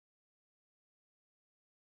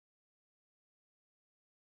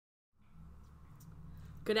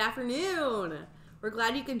Good afternoon. We're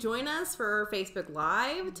glad you can join us for Facebook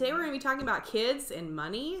Live. Today we're going to be talking about kids and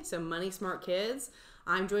money, so money smart kids.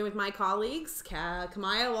 I'm joined with my colleagues,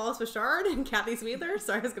 Camaya Wallace-Bouchard and Kathy Sweetler.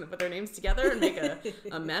 Sorry, I was going to put their names together and make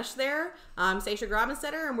a mesh there. Sasha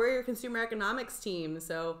Grobinstetter, and we're your consumer economics team.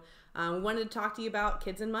 So we wanted to talk to you about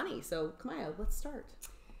kids and money. So Camaya, let's start.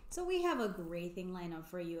 So we have a great thing lined up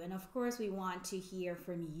for you. And of course, we want to hear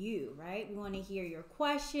from you, right? We want to hear your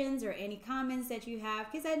questions or any comments that you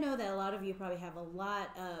have, because I know that a lot of you probably have a lot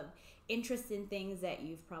of interesting things that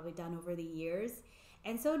you've probably done over the years.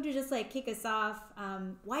 And so to just kick us off,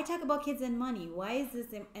 why talk about kids and money? Why is this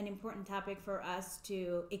an important topic for us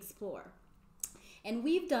to explore? And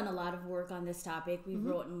we've done a lot of work on this topic. We've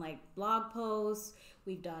written blog posts.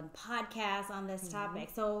 We've done podcasts on this topic.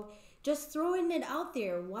 So just throwing it out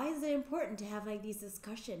there, why is it important to have these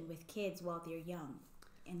discussions with kids while they're young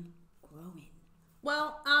and growing?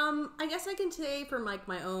 Well, I guess I can say from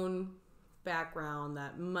my own background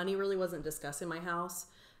that money really wasn't discussed in my house.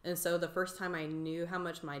 And so the first time I knew how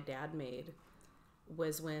much my dad made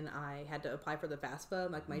was when I had to apply for the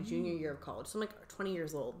FAFSA, my junior year of college. So I'm 20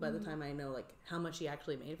 years old by the time I know how much he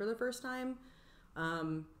actually made for the first time.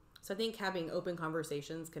 So I think having open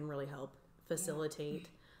conversations can really help facilitate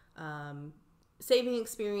saving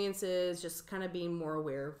experiences, just kind of being more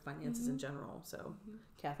aware of finances in general. So,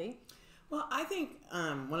 Kathy? Well, I think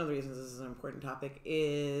one of the reasons this is an important topic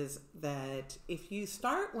is that if you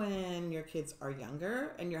start when your kids are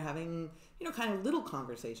younger and you're having, kind of little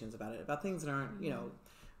conversations about it, about things that aren't,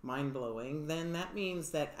 mind-blowing, then that means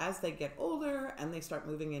that as they get older and they start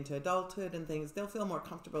moving into adulthood and things, they'll feel more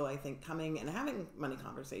comfortable, I think, coming and having money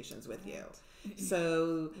conversations with you.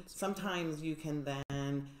 So sometimes you can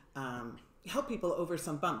then help people over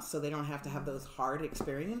some bumps so they don't have to have those hard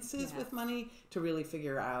experiences with money to really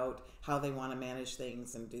figure out how they want to manage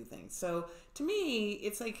things and do things. So to me,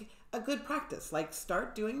 it's a good practice.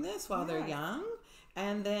 Start doing this while they're young.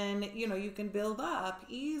 And then, you can build up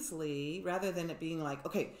easily rather than it being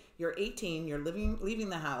okay, you're 18, you're leaving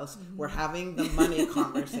the house, we're having the money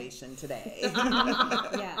conversation today.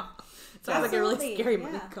 Yeah. Sounds like a really scary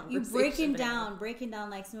money conversation. You breaking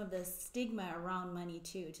down some of the stigma around money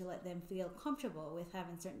too, to let them feel comfortable with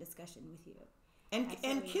having certain discussion with you. And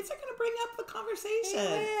kids are going to bring up the conversation.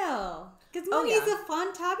 They will. Because money is a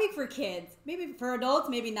fun topic for kids. Maybe for adults,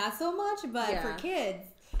 maybe not so much, but for kids.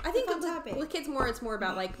 I think with kids it's more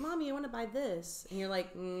about Mommy, I want to buy this. And you're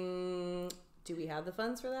do we have the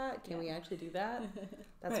funds for that? Can we actually do that?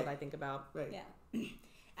 That's what I think about. Right. Yeah.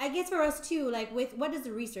 I guess for us too, with what does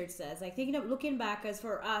the research says? Looking back, as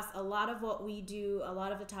for us, a lot of what we do, a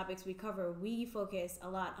lot of the topics we cover, we focus a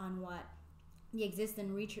lot on what the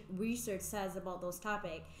existing research says about those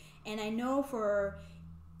topics. And I know for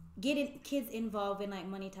getting kids involved in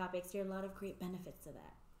money topics, there are a lot of great benefits to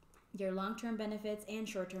that. There are long-term benefits and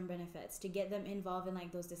short-term benefits to get them involved in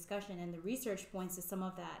those discussions, and the research points to some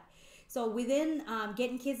of that. So within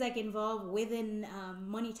getting kids involved within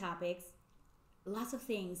money topics, lots of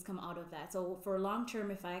things come out of that. So for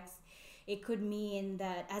long-term effects, it could mean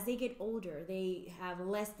that as they get older, they have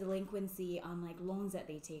less delinquency on loans that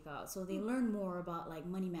they take out. So they learn more about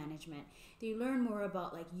money management. They learn more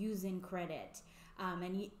about using credit,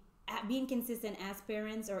 and being consistent as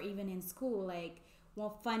parents or even in school,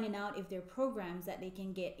 finding out if there are programs that they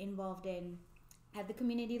can get involved in at the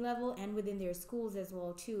community level and within their schools as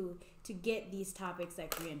well too, to get these topics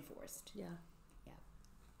reinforced. Yeah.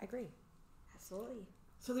 I agree. Absolutely.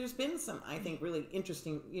 So there's been some, I think, really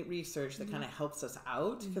interesting research that kind of helps us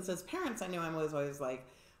out. Because as parents, I know I'm always what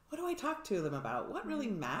do I talk to them about? What really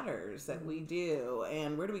matters that we do?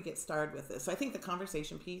 And where do we get started with this? So I think the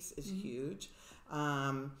conversation piece is huge.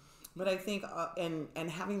 But I think, and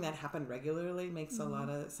having that happen regularly makes a lot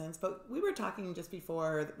of sense. But we were talking just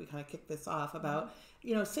before that we kind of kicked this off about,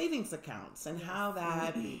 savings accounts and how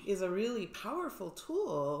that is a really powerful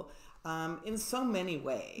tool in so many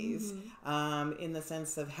ways, in the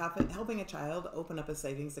sense of helping a child open up a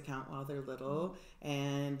savings account while they're little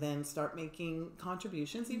and then start making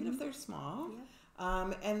contributions, even if they're small.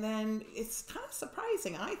 Yeah. And then it's kind of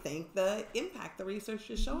surprising, I think, the impact the research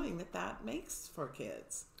is showing that makes for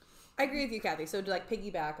kids. I agree with you, Kathy. So to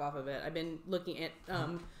piggyback off of it, I've been looking at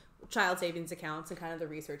child savings accounts and kind of the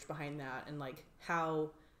research behind that, and how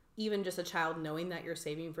even just a child knowing that you're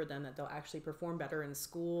saving for them, that they'll actually perform better in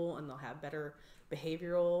school and they'll have better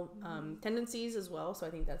behavioral tendencies as well. So I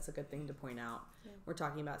think that's a good thing to point out. Yeah. We're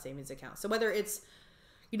talking about savings accounts. So whether it's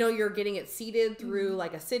you're getting it seeded through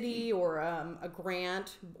a city or a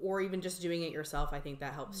grant, or even just doing it yourself, I think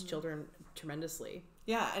that helps children tremendously.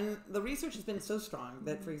 Yeah, and the research has been so strong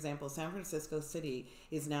that, for example, San Francisco City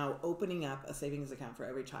is now opening up a savings account for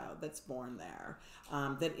every child that's born there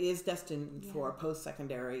that is destined for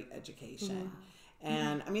post-secondary education.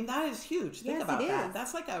 And I mean, that is huge. Think about that.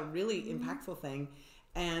 That's like a really impactful thing.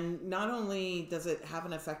 And not only does it have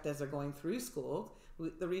an effect as they're going through school,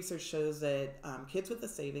 the research shows that kids with a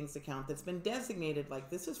savings account that's been designated like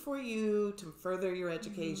this is for you to further your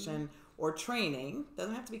education or training,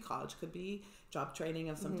 doesn't have to be college, could be job training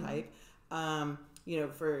of some type,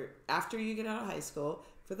 for after you get out of high school.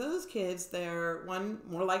 For those kids, they're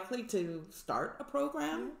more likely to start a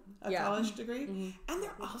program, a college degree, and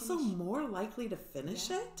they're also more likely to finish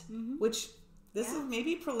it, which this is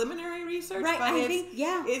maybe preliminary research, but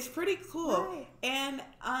it's pretty cool. Right. And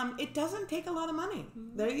it doesn't take a lot of money.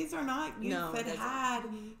 These are not youth that had...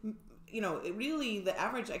 it really, the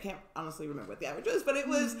average, I can't honestly remember what the average was, but it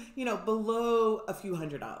was, below a few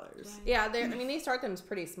 $100s. Right. Yeah, they start them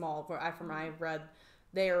pretty small. From what I've read,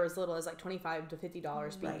 they are as little as like $25 to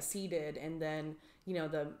 $50 being seeded, and then,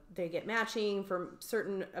 they get matching from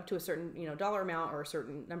up to a certain, dollar amount or a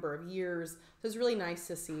certain number of years. So it's really nice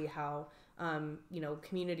to see how,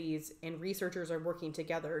 communities and researchers are working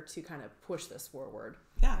together to kind of push this forward.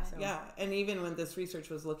 Yeah. And even when this research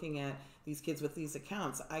was looking at these kids with these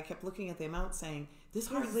accounts, I kept looking at the amount saying, this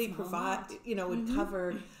hardly would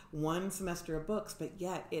cover one semester of books, but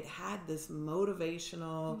yet it had this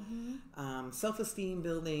motivational, self-esteem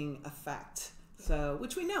building effect. So,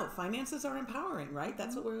 which we know, finances are empowering, right?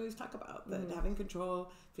 That's what we always talk about, that having control,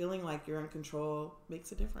 feeling like you're in control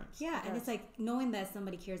makes a difference. Yeah, and it's like knowing that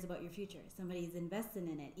somebody cares about your future, somebody's invested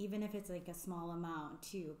in it, even if it's like a small amount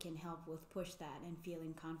too, can help with push that and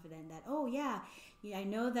feeling confident that, I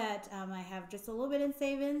know that I have just a little bit in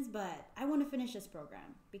savings, but I want to finish this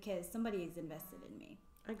program because somebody is invested in me.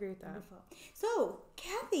 I agree with that. Wonderful. So,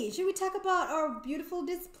 Kathy, should we talk about our beautiful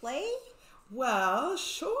display? Well,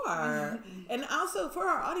 sure. And also for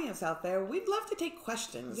our audience out there, we'd love to take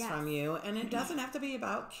questions from you. And it doesn't have to be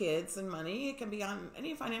about kids and money. It can be on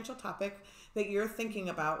any financial topic that you're thinking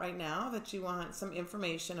about right now that you want some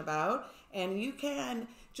information about. And you can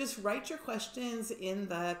just write your questions in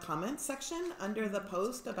the comments section under the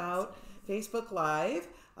post about Facebook Live.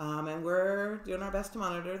 And we're doing our best to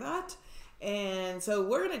monitor that. And so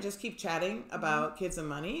we're going to just keep chatting about kids and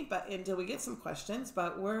money, but until we get some questions,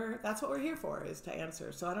 but that's what we're here for, is to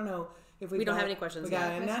answer. So I don't know if we don't have any questions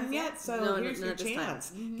yet. We got none yet, so here's your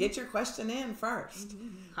chance. Get your question in first.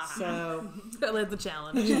 So that's the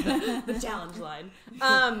challenge. The challenge line.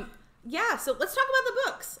 So let's talk about the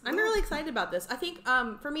books. I'm really excited about this. I think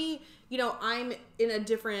for me, I'm in a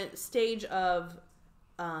different stage of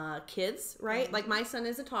kids, right? Like my son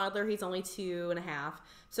is a toddler. He's only 2.5.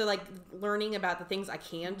 So like learning about the things I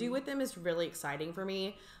can do with them is really exciting for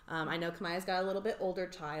me. I know Kamaya's got a little bit older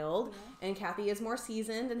child, and Kathy is more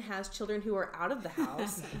seasoned and has children who are out of the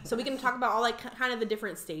house. So we can talk about all like kind of the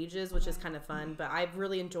different stages, which is kind of fun. But I've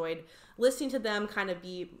really enjoyed listening to them kind of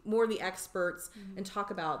be more the experts and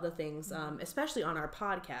talk about the things, especially on our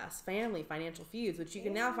podcast, Family Financial Feuds, which you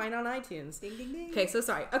can now find on iTunes. Ding, ding, ding. Okay, so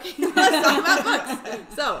sorry. Okay, let's talk about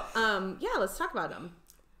books. So let's talk about them.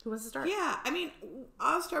 Who wants to start? Yeah, I mean,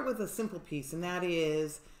 I'll start with a simple piece, and that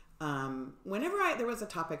is whenever there was a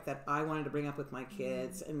topic that I wanted to bring up with my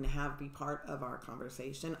kids and have be part of our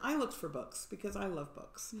conversation, I looked for books because I love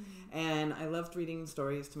books. And I loved reading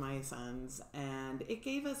stories to my sons, and it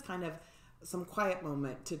gave us kind of some quiet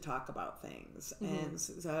moment to talk about things. And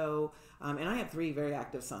so, and I have 3 very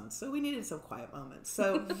active sons, so we needed some quiet moments.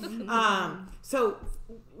 So, so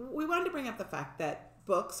we wanted to bring up the fact that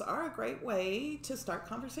books are a great way to start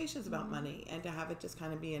conversations about money and to have it just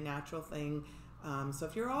kind of be a natural thing. So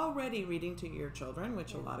if you're already reading to your children,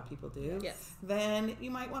 which a lot of people do, then you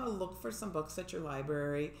might want to look for some books at your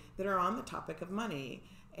library that are on the topic of money.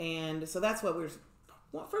 And so that's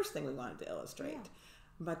what first thing we wanted to illustrate.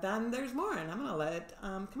 But then there's more, and I'm going to let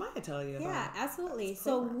Camaya tell you about it. Yeah, absolutely.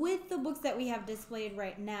 So with the books that we have displayed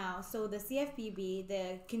right now, so the CFPB,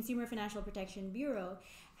 the Consumer Financial Protection Bureau,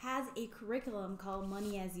 has a curriculum called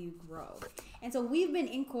Money as You Grow. And so we've been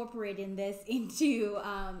incorporating this into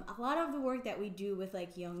a lot of the work that we do with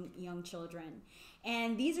like young children.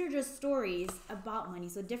 And these are just stories about money,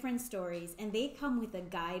 so different stories, and they come with a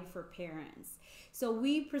guide for parents. So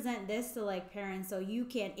we present this to like parents, so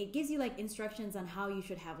it gives you like instructions on how you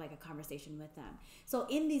should have like a conversation with them. So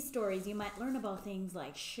in these stories, you might learn about things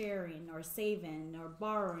like sharing or saving or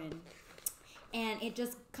borrowing. And it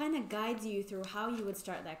just kind of guides you through how you would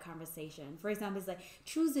start that conversation. For example, it's like,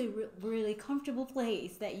 choose a really comfortable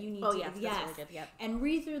place that you need to. That's really good. Yep. And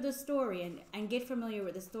read through the story and get familiar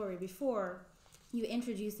with the story before you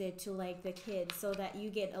introduce it to like the kids so that you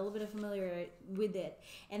get a little bit of familiar with it.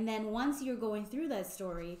 And then once you're going through that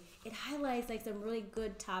story, it highlights like some really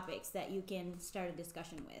good topics that you can start a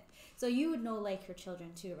discussion with. So you would know like your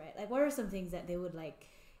children too, right? Like what are some things that they would like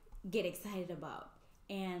get excited about,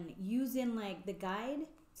 and using like the guide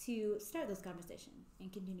to start those conversations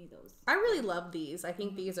and continue those. I really love these. I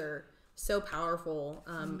think these are so powerful.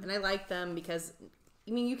 And I like them because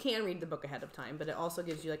I mean, you can read the book ahead of time, but it also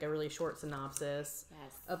gives you like a really short synopsis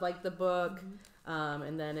of like the book.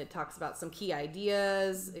 And then it talks about some key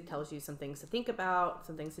ideas. It tells you some things to think about,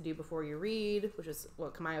 some things to do before you read, which is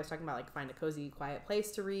what Camaya was talking about, like find a cozy, quiet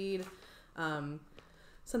place to read.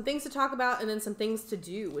 Some things to talk about, and then some things to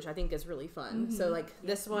do, which I think is really fun. So like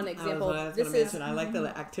this one example, I like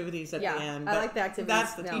the activities at the end. I like the activities.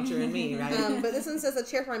 That's the teacher in me, right? But this one says a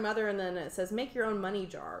chair for my mother, and then it says make your own money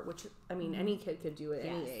jar, which I mean any kid could do at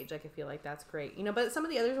any age. Like I feel like that's great, you know. But some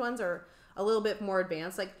of the other ones are a little bit more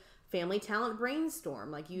advanced, like family talent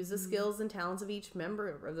brainstorm, like use the skills and talents of each member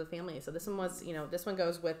of the family. So this one was, you know, this one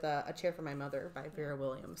goes with a chair for my mother by Vera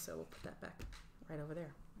Williams. So we'll put that back right over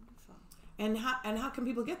there. And how can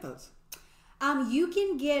people get those? You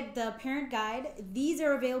can get the parent guide. These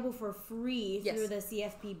are available for free through the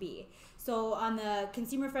CFPB. So on the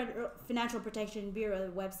Consumer Financial Protection Bureau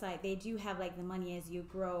website, they do have like the Money as You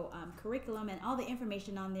Grow curriculum and all the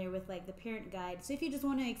information on there with like the parent guide. So if you just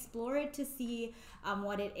want to explore it to see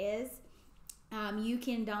what it is, you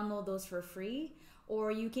can download those for free. Or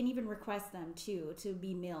you can even request them too to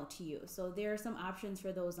be mailed to you. So there are some options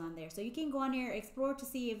for those on there. So you can go on there, explore to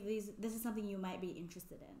see if this is something you might be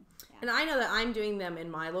interested in. Yeah. And I know that I'm doing them in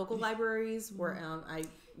my local libraries where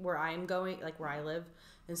I'm going, like where I live,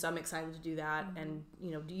 and so I'm excited to do that and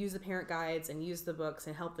you know to use the parent guides and use the books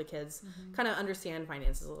and help the kids kind of understand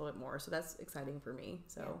finances a little bit more. So that's exciting for me.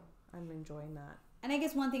 So I'm enjoying that. And I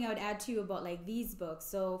guess one thing I would add too about like these books.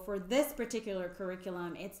 So for this particular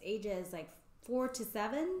curriculum, it's ages like 4 to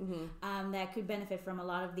 7 that could benefit from a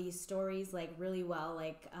lot of these stories like really well.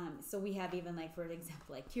 Like so we have even like for example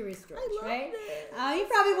like Curious George, right? You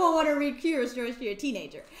probably won't want to read Curious George to your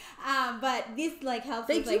teenager, but this like helps.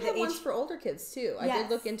 They with, do like, have ones for older kids too. I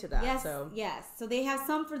did look into that. Yes. So they have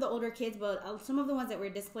some for the older kids, but some of the ones that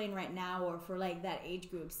we're displaying right now are for like that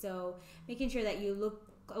age group. So making sure that you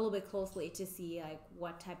look a little bit closely to see like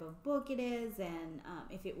what type of book it is and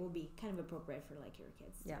if it will be kind of appropriate for like your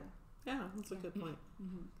kids. Yeah, that's a good point.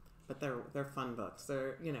 But they're fun books.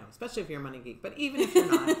 They're, you know, especially if you're a money geek. But even if you're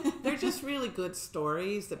not, they're just really good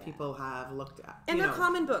stories that people have looked at. And they're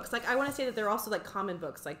common books. Like I want to say that they're also like common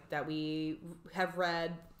books like that we have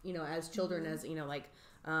read, you know, as children. As you know, like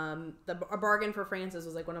A Bargain for Francis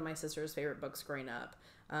was like one of my sister's favorite books growing up.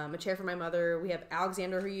 A Chair for My Mother. We have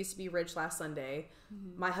Alexander Who Used to Be Rich Last Sunday.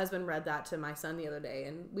 My husband read that to my son the other day,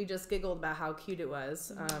 and we just giggled about how cute it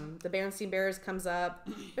was. The Berenstain Bears comes up.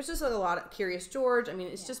 There's just like a lot of Curious George. I mean,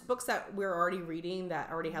 it's just books that we're already reading that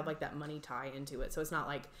already have like that money tie into it. So it's not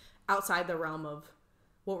like outside the realm of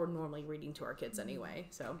what we're normally reading to our kids anyway.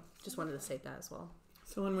 So just wanted to state that as well.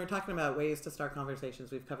 So when we're talking about ways to start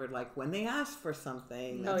conversations, we've covered like when they ask for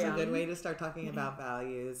something. That's a good way to start talking about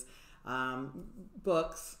values.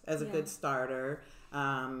 Books as a good starter.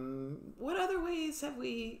 What other ways have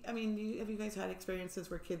we? I mean, have you guys had experiences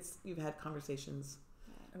where you've had conversations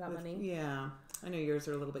about money? Yeah, I know yours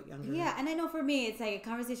are a little bit younger. Yeah, and I know for me, it's like a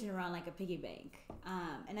conversation around like a piggy bank.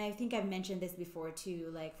 And I think I've mentioned this before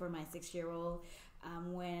too. Like for my 6-year-old.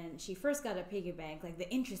 When she first got a piggy bank, like the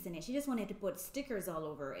interest in it, she just wanted to put stickers all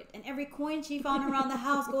over it, and every coin she found around the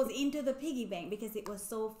house goes into the piggy bank because it was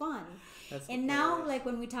so fun. And now, like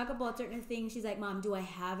when we talk about certain things, she's like, "Mom, do I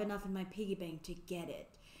have enough in my piggy bank to get it?"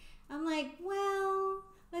 I'm like, "Well,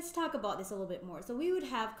 let's talk about this a little bit more." So we would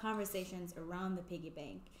have conversations around the piggy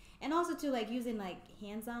bank, and also to like using like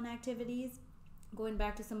hands-on activities. Going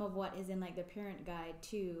back to some of what is in like the parent guide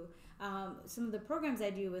too. Some of the programs I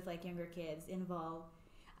do with like younger kids involve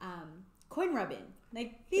coin rubbing.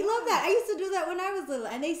 Like they love that. I used to do that when I was little,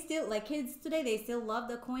 and they still like kids today. They still love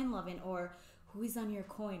the coin loving or who's on your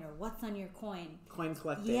coin or what's on your coin. Coin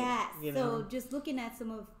collecting. Yes. So just looking at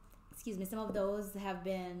some of those have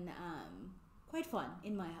been quite fun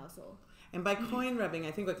in my household. And by coin rubbing,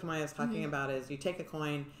 I think what Camaya is talking about is you take a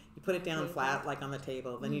coin, you put it down flat like on the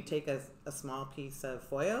table, then you take a small piece of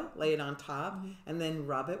foil, lay it on top, and then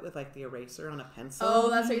rub it with like the eraser on a pencil. Oh,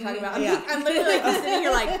 that's what you're talking about. I'm literally like sitting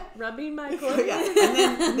here like rubbing my coin.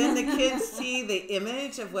 And then the kids see the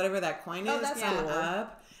image of whatever that coin is come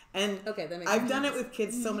up. And I've done it with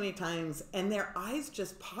kids so many times, and their eyes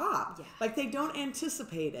just pop. Yeah. Like they don't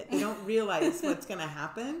anticipate it. They don't realize what's going to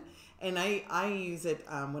happen. And I use it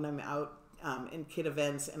when I'm out in kid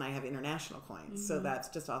events, and I have international coins. So that's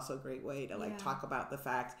just also a great way to like talk about the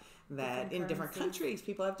fact that in different countries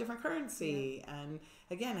people have different currency. And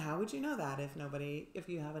again, how would you know that if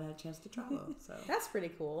you haven't had a chance to travel? So that's pretty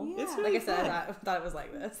cool. Yeah. It's really like I said, fun. I thought it was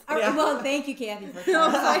like this. Well, thank you, Kathy, for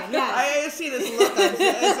clarifying. I see this look on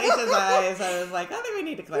Seisha's eyes. I was like, I think we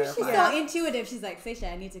need to clarify. She's so intuitive. She's like,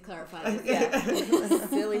 Seisha, I need to clarify this.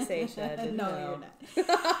 Silly Seisha. Didn't No, know. you're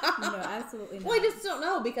not. No, absolutely not. Well, I just don't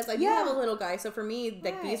know because I do Yeah. have a little guy. So for me,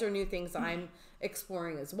 like Right. these are new things that I'm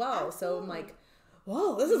exploring as well. Absolutely. So I'm like,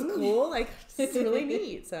 whoa, this is cool. Like, this is really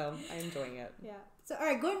neat. So I'm enjoying it. Yeah. So, all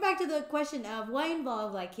right, going back to the question of why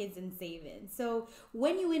involve like kids in savings. So,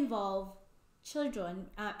 when you involve children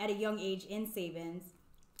at a young age in savings,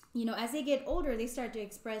 you know, as they get older, they start to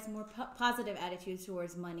express more positive attitudes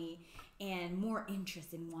towards money and more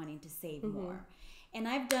interest in wanting to save more. And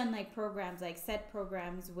I've done like programs, like set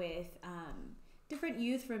programs with different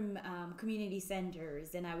youth from community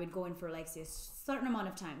centers, and I would go in for like a certain amount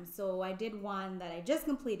of time. So I did one that I just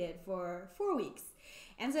completed for 4 weeks.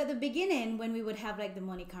 And so at the beginning, when we would have like the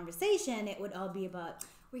money conversation, it would all be about,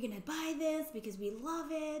 we're going to buy this because we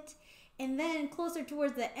love it. And then closer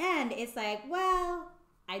towards the end, it's like, well,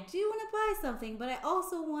 I do want to buy something, but I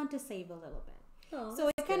also want to save a little bit. Oh, So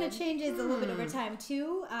it kind of changes a little bit over time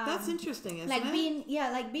too. That's interesting, isn't like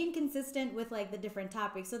it? being consistent with like the different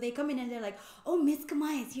topics. So they come in and they're like, oh, Miss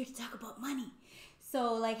Camaya is here to talk about money.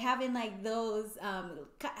 So like having like those,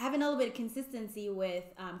 having a little bit of consistency with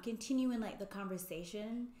continuing like the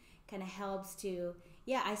conversation kind of helps to,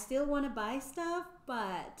 I still want to buy stuff,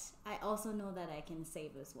 but I also know that I can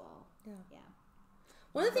save as well. Yeah.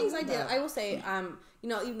 One of the things I did, I will say, you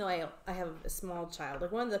know, even though I have a small child,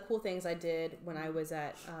 like one of the cool things I did when I was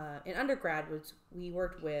at in undergrad was we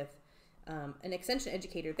worked with an extension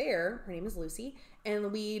educator there. Her name is Lucy,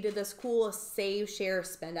 and we did this cool save, share,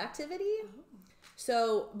 spend activity.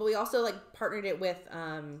 So, but we also like partnered it with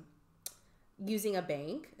using a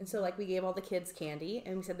bank, and so like we gave all the kids candy,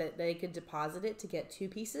 and we said that they could deposit it to get 2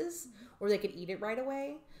 pieces, or they could eat it right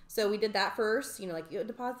away. So we did that first, you know, like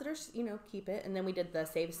depositors, you know, keep it. And then we did the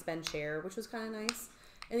save, spend, share, which was kind of nice.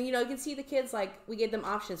 And, you know, you can see the kids, like, we gave them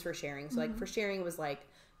options for sharing. So, like, for sharing was, like,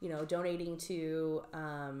 you know, donating to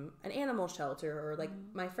an animal shelter, or, like,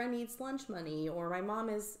 my friend needs lunch money, or my mom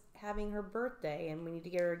is having her birthday and we need to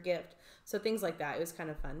get her a gift. So things like that. It was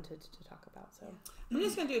kind of fun to talk about. So I'm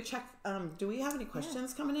just going to do a check. Do we have any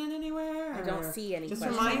questions coming in anywhere? I don't see any just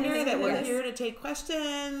questions. Just a reminder that we're Yes. here to take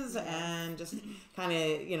questions and just kind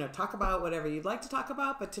of, you know, talk about whatever you'd like to talk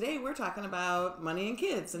about. But today we're talking about money and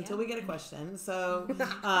kids until we get a question. So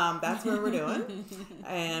that's what we're doing.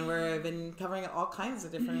 And we've been covering all kinds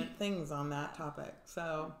of different things on that topic.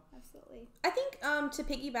 So Absolutely. I think to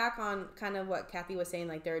piggyback on kind of what Kathy was saying,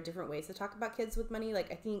 like there are different ways to talk about kids with money.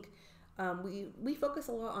 Like I think we focus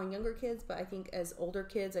a lot on younger kids, but I think as older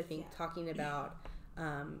kids, I think talking about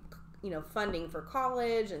you know, funding for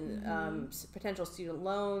college and potential student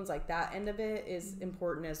loans, like that end of it is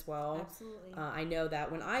important as well. Absolutely. I know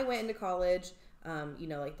that when I went into college, you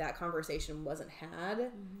know, like that conversation wasn't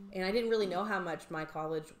had, and I didn't really know how much my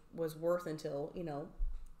college was worth until, you know,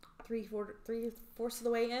 three-fourths of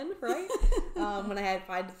the way in, right? When I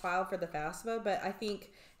had filed for the FAFSA. But I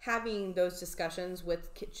think having those discussions with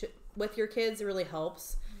your kids really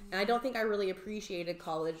helps. And I don't think I really appreciated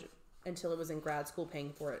college until it was in grad school,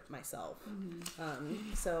 paying for it myself.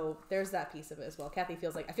 So there's that piece of it as well. Kathy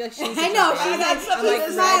feels like, I feel like she's I know, she's I'm like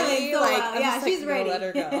ready, so like, I'm yeah, just, she's like, ready. let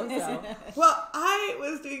her go. So. Well, I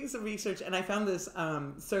was doing some research and I found this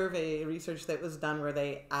survey research that was done where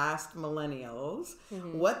they asked millennials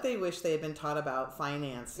what they wish they had been taught about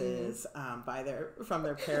finances from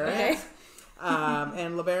their parents.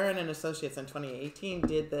 And LeBaron and Associates in 2018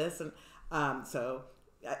 did this, and so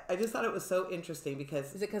I just thought it was so interesting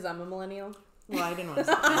because... Is it because I'm a millennial? Well, I didn't want to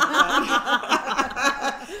say that.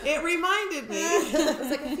 It reminded me. I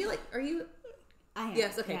was like, I feel like, are you... I am.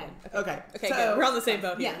 Yes, okay, Yeah. good. Okay, Okay, so, good. We're on the same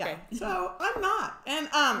boat here. Yeah. Okay. So I'm not, and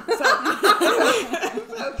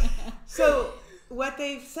so what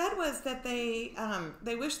they said was that they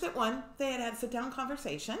wish that they had sit down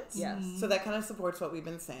conversations. Yes. So that kind of supports what we've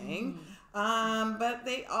been saying. But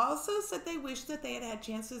they also said they wish that they had had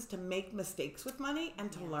chances to make mistakes with money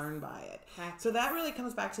and to learn by it. Practice. So that really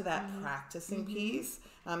comes back to that practicing piece.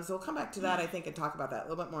 So we'll come back to that, I think, and talk about that a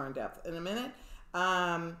little bit more in depth in a minute.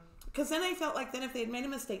 Because then I felt like then if they had made a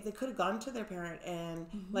mistake, they could have gone to their parent and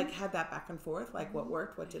like had that back and forth, like what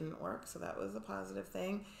worked, what didn't work. So that was a positive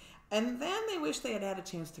thing. And then they wish they had had a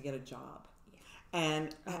chance to get a job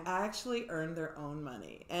and actually earn their own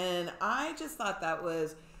money. And I just thought that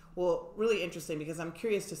was, well, really interesting because I'm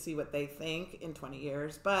curious to see what they think in 20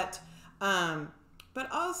 years. But But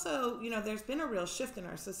also, there's been a real shift in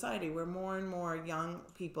our society where more and more young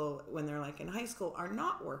people, when they're like in high school, are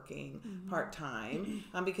not working part-time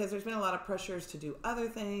because there's been a lot of pressures to do other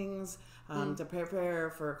things, to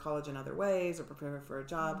prepare for college in other ways or prepare for a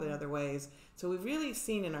job in other ways. So we've really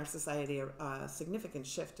seen in our society a significant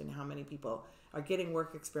shift in how many people are getting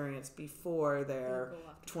work experience before they're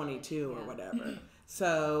 22 or whatever.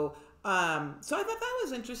 So I thought that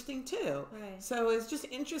was interesting too. Right. So it's just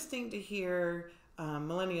interesting to hear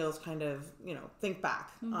millennials kind of, think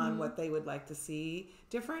back on what they would like to see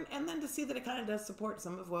different, and then to see that it kind of does support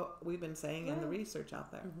some of what we've been saying in the research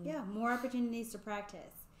out there. Yeah, more opportunities to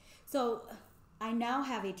practice. So I now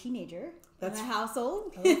have a teenager in my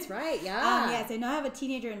household. Oh, that's right, yeah. Yes, I now have a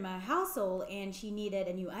teenager in my household, and she needed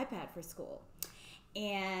a new iPad for school.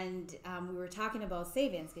 And we were talking about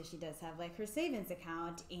savings because she does have like her savings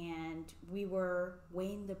account, and we were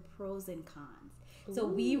weighing the pros and cons. So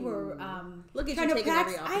we were look at you taking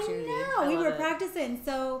every opportunity. I know, we were practicing.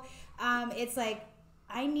 So it's like,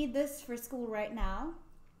 I need this for school right now.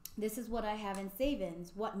 This is what I have in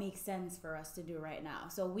savings. What makes sense for us to do right now?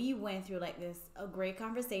 So we went through like a great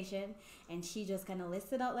conversation, and she just kind of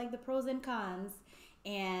listed out like the pros and cons,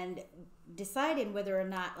 and decided whether or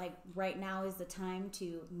not like right now is the time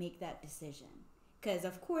to make that decision. Because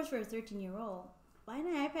of course, for a 13-year-old, buying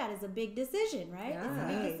an iPad is a big decision, right? Yeah, it's a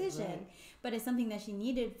big decision, right. But it's something that she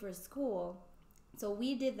needed for school. So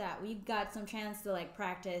we did that. We got some chance to like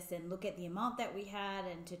practice and look at the amount that we had,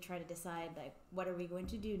 and to try to decide like what are we going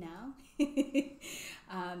to do now.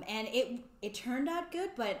 And it turned out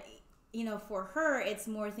good, but for her, it's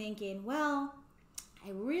more thinking, well,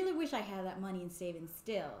 I really wish I had that money in savings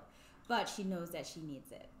still, but she knows that she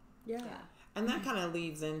needs it. Yeah. And that kind of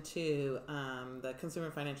leads into the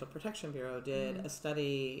Consumer Financial Protection Bureau did a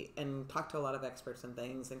study and talked to a lot of experts and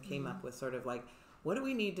things, and came up with sort of like, what do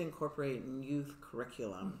we need to incorporate in youth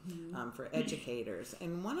curriculum for educators?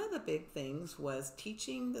 And one of the big things was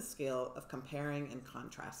teaching the skill of comparing and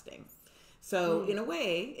contrasting. So in a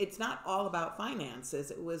way, it's not all about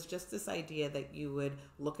finances. It was just this idea that you would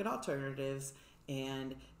look at alternatives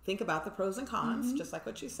and think about the pros and cons, just like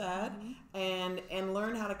what you said, and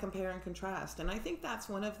learn how to compare and contrast. And I think that's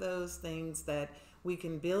one of those things that we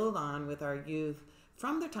can build on with our youth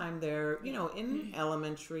from the time they're, in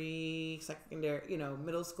elementary, secondary,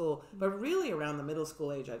 middle school, but really around the middle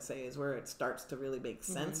school age, I'd say, is where it starts to really make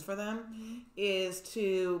sense for them, is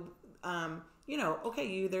to,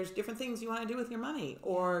 okay, there's different things you want to do with your money,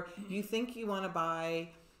 or you think you want to buy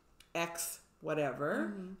X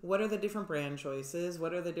whatever. What are the different brand choices?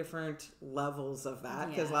 What are the different levels of that?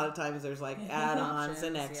 Because a lot of times there's like add-ons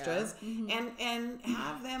and extras, and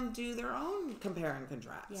have them do their own compare and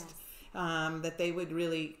contrast. Yes. That they would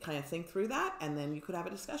really kind of think through that, and then you could have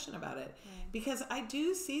a discussion about it. Right. Because I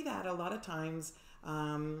do see that a lot of times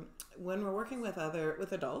when we're working with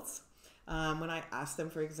adults, when I ask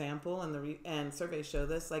them, for example, and surveys show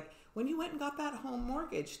this, like when you went and got that home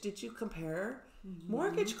mortgage, did you compare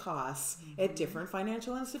mortgage costs at different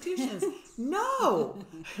financial institutions? No.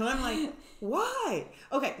 And I'm like, why?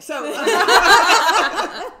 Okay, so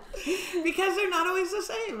because they're not always the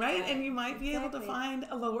same, right? And you might be able to find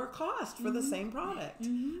a lower cost for the same product.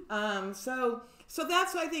 So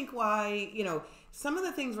that's, I think, why, some of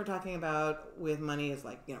the things we're talking about with money is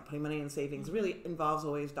like, putting money in savings really involves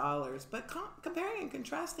always dollars, but comparing and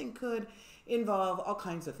contrasting could involve all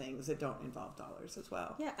kinds of things that don't involve dollars as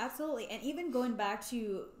well. Yeah, absolutely. And even going back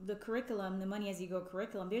to the curriculum, the Money As You Go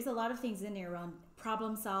curriculum, there's a lot of things in there around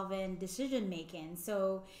problem solving, decision making.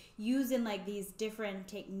 So using like these different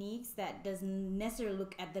techniques that doesn't necessarily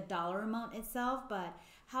look at the dollar amount itself, but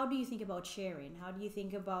how do you think about sharing? How do you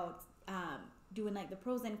think about doing like the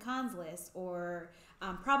pros and cons list, or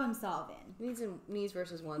problem solving? Needs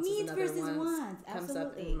versus wants. Needs is another versus one wants. Comes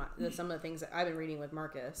Absolutely. up in some of the things that I've been reading with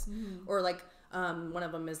Marcus, or like one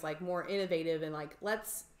of them is like more innovative and like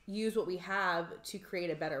let's use what we have to create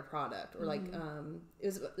a better product, or like it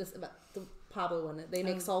was this about the Pablo one. They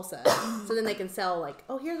make salsa, so then they can sell like,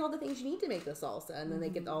 oh, here's all the things you need to make the salsa, and then they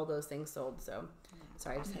get all those things sold. So.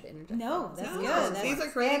 Sorry, I just had to interject. No, that's good. That's these are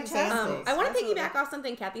great examples. I want to piggyback off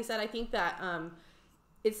something Kathy said. I think that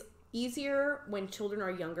it's easier when children are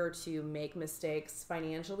younger to make mistakes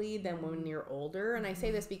financially than when you're older. And I say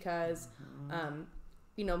this because,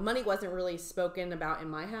 money wasn't really spoken about in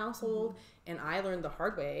my household. And I learned the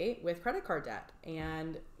hard way with credit card debt.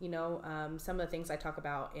 And, some of the things I talk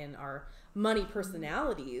about in our money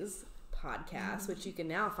personalities podcast, which you can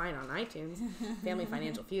now find on iTunes. Family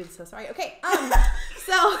Financial Feuds. So sorry. Okay.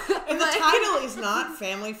 So and the title is not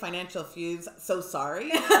Family Financial Feuds. So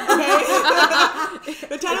sorry. Okay.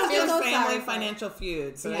 The title is just Family Financial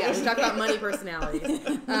Feuds. Right? Yeah, we talk about money personalities.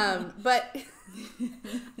 But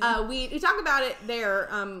we talk about it there.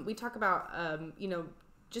 We talk about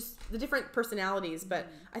just the different personalities. But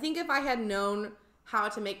I think if I had known how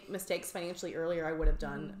to make mistakes financially earlier, I would have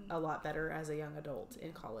done a lot better as a young adult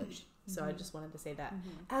in college. So I just wanted to say that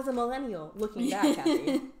as a millennial looking back,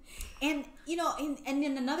 Kathy. And and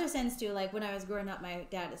in another sense too, like when I was growing up, my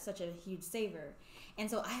dad is such a huge saver, and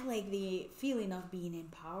so I like the feeling of being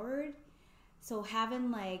empowered. So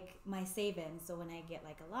having like my savings, so when I get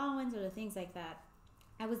like allowance or the things like that,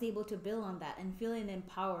 I was able to build on that and feeling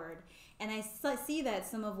empowered. And I see that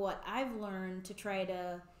some of what I've learned to try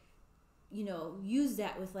to use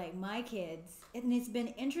that with like my kids, and it's been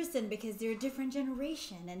interesting because they're a different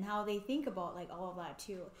generation and how they think about like all of that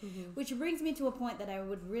too, which brings me to a point that I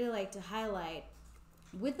would really like to highlight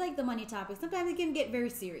with like the money topic. Sometimes it can get very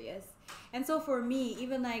serious, and so for me,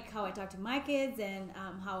 even like how I talk to my kids and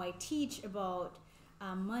how I teach about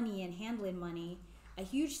money and handling money, a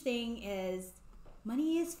huge thing is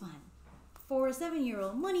money is fun. For a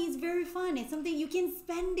 7-year-old, money is very fun. It's something you can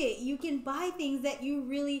spend it. You can buy things that you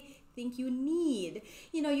really think you need.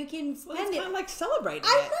 You can spend it's it. kind of like celebrating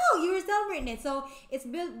I know, you were celebrating it. So it's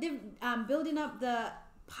building up the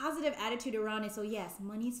positive attitude around it. So yes,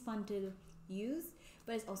 money's fun to use,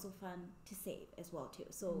 but it's also fun to save as well too.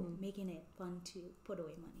 So making it fun to put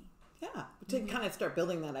away money. Yeah, to kind of start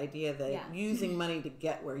building that idea that using money to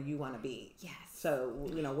get where you want to be. Yes. So,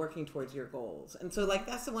 working towards your goals. And so, like,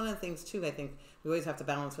 that's one of the things, too, I think we always have to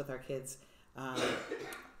balance with our kids.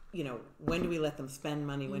 When do we let them spend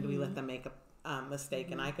money? When do we let them make a mistake?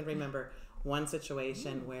 And I can remember one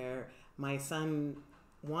situation where my son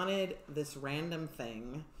wanted this random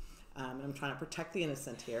thing. And I'm trying to protect the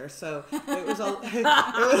innocent here. So, it was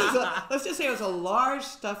let's just say it was a large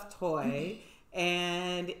stuffed toy.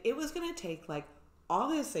 And it was going to take like all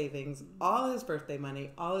his savings, all his birthday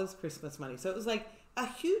money, all his Christmas money. So it was like a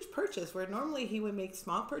huge purchase where normally he would make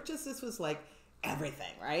small purchases. This was like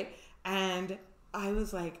everything, right? And I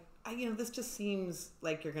was like, this just seems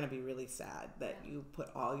like you're going to be really sad that you put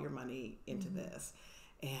all your money into this.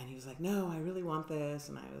 And he was like, no, I really want this.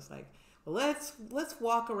 And I was like, well, let's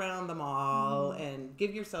walk around the mall and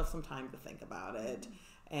give yourself some time to think about it.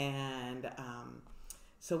 And,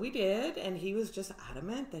 so we did, and he was just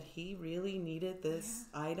adamant that he really needed this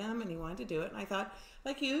item, and he wanted to do it. And I thought,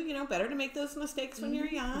 like you, better to make those mistakes when you're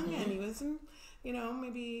young. And he was in,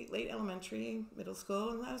 maybe late elementary, middle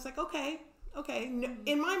school. And I was like, okay. No,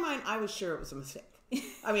 in my mind, I was sure it was a mistake.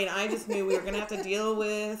 I mean, I just knew we were going to have to deal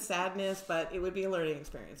with sadness, but it would be a learning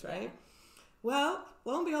experience, right? Yeah. Well,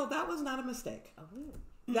 lo and behold, that was not a mistake. Oh.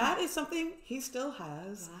 That is something he still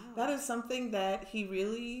has. Wow. That is something that he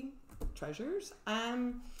really treasures.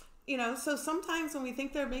 So sometimes when we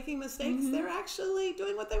think they're making mistakes, they're actually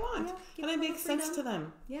doing what they want, and it makes sense to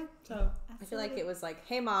them. Yeah. So absolutely. I feel like it was like,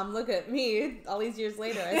 hey mom, look at me, all these years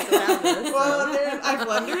later I still have this. Well, I've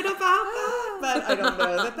wondered about that, but I don't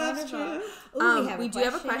know that that's true. We do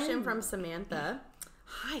have a question from Samantha.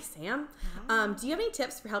 Hi, Sam. Hi. Do you have any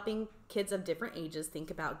tips for helping kids of different ages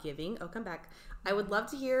think about giving? Oh, come back. I would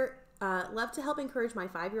love to help encourage my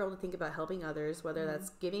 5-year-old to think about helping others, whether that's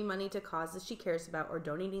giving money to causes she cares about or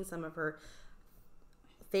donating some of her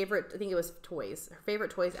favorite toys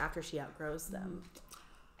after she outgrows them.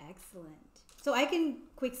 Excellent. So I can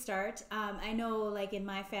quick start. I know like in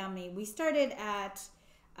my family, we started at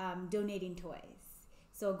donating toys.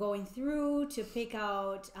 So going through to pick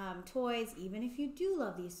out toys, even if you do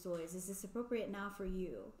love these toys, is this appropriate now for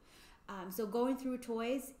you? So going through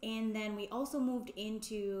toys, and then we also moved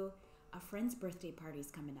into a friend's birthday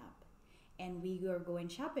party's coming up, and we are going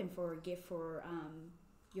shopping for a gift for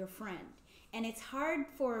your friend. And it's hard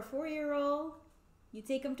for a 4-year-old. You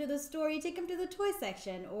take them to the store, you take them to the toy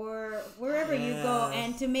section, or wherever you go,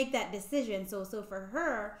 and to make that decision. So for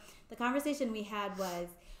her, the conversation we had was,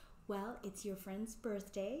 well, it's your friend's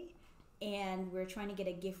birthday, and we're trying to get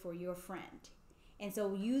a gift for your friend. And so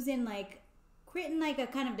creating like a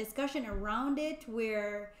kind of discussion around it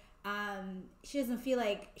where she doesn't feel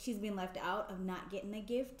like she's been left out of not getting a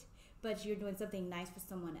gift, but you're doing something nice for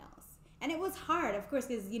someone else. And it was hard, of course,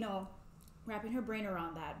 because, wrapping her brain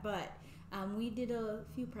around that. But we did a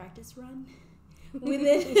few practice run with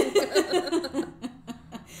it.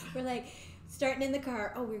 We're like starting in the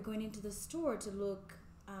car. Oh, we're going into the store to look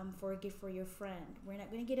for a gift for your friend. We're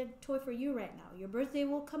not going to get a toy for you right now. Your birthday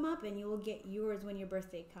will come up and you will get yours when your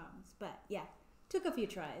birthday comes. But yeah, Took a few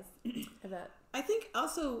tries. I bet. I think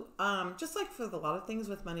also, just like for a lot of things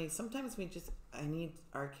with money, sometimes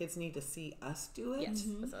our kids need to see us do it. Yes,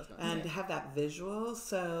 that's what I was going to And say. have that visual.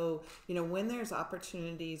 So, when there's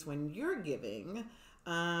opportunities when you're giving,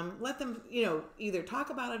 let them, either talk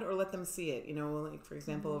about it or let them see it. Like for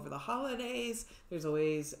example, over the holidays, there's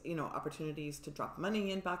always, opportunities to drop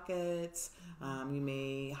money in buckets. You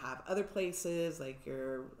may have other places like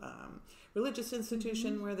your religious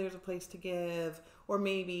institution where there's a place to give, or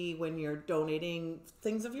maybe when you're donating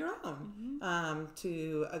things of your own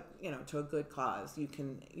to a good cause, you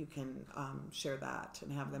can share that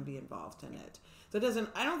and have them be involved in it. So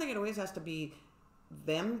I don't think it always has to be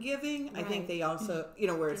them giving. I think they also,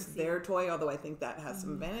 where it's their toy, although I think that has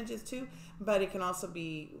some advantages too, but it can also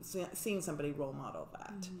be seeing somebody role model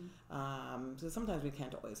that. So sometimes we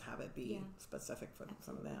can't always have it be specific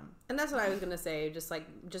from them. And that's what I was going to say.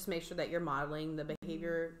 Just make sure that you're modeling the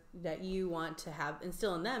behavior that you want to have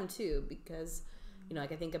instill in them too, because I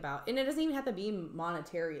think about, and it doesn't even have to be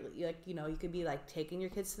monetarily. Like, you could be like taking your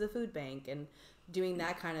kids to the food bank and doing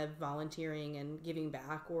that kind of volunteering and giving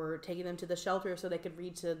back, or taking them to the shelter so they could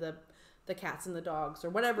read to the cats and the dogs or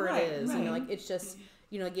whatever it is. Like it's just,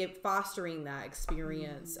 fostering that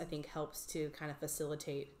experience, I think helps to kind of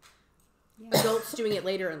facilitate adults doing it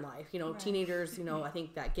later in life. Teenagers, I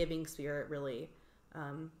think that giving spirit really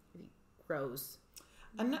grows.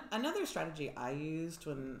 Another strategy I used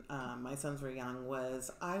when my sons were young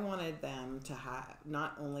was I wanted them to have,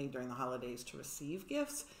 not only during the holidays to receive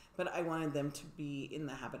gifts, but I wanted them to be in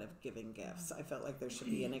the habit of giving gifts. I felt like there should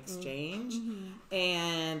be an exchange.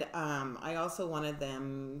 And I also wanted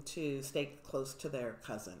them to stay close to their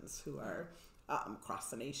cousins who are across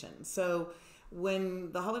the nation. So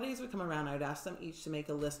when the holidays would come around, I would ask them each to make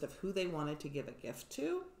a list of who they wanted to give a gift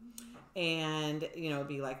to. And,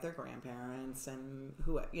 be like their grandparents and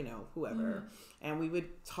whoever. And we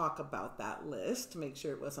would talk about that list to make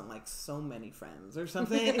sure it wasn't like so many friends or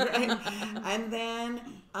something, right? And then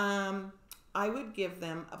I would give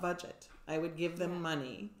them a budget. I would give them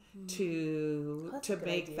money to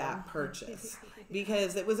make that purchase,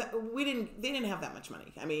 because they didn't have that much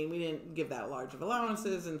money. I mean, we didn't give that large of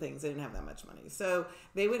allowances and things. They didn't have that much money, so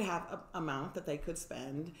they would have an amount that they could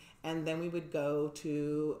spend, and then we would go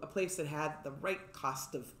to a place that had the right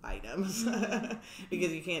cost of items,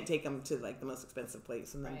 because you can't take them to like the most expensive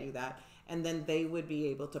place and then do that. And then they would be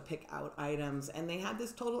able to pick out items, and they had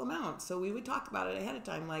this total amount. So we would talk about it ahead of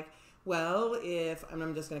time, like, well,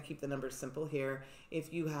 I'm just going to keep the numbers simple here.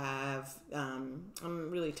 If you have,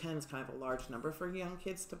 really 10 is kind of a large number for young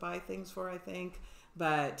kids to buy things for, I think.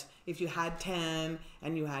 But if you had 10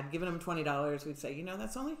 and you had given them $20, we'd say,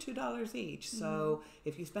 that's only $2 each. So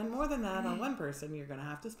if you spend more than that on one person, you're going to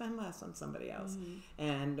have to spend less on somebody else.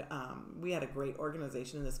 And we had a great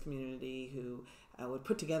organization in this community who would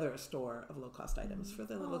put together a store of low-cost items for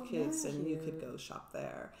the little kids, and you could go shop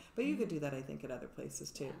there. But you could do that, I think, at other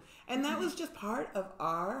places too. And that was just part of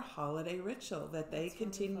our holiday ritual that they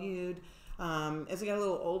continued. As we got a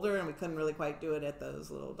little older and we couldn't really quite do it at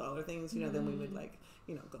those little dollar things, then we would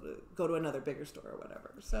go to another bigger store or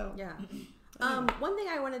whatever. So one thing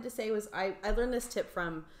I wanted to say was I learned this tip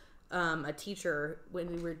from a teacher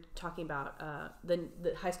when we were talking about the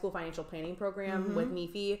high school financial planning program with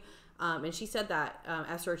NIFI. And she said that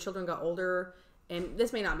as her children got older, and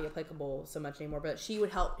this may not be applicable so much anymore, but she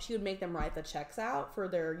would make them write the checks out for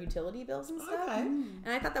their utility bills and stuff. Okay. And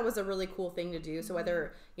I thought that was a really cool thing to do. So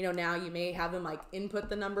whether, now you may have them like input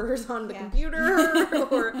the numbers on the computer,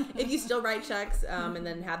 or if you still write checks, and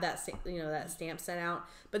then have that, that stamp sent out.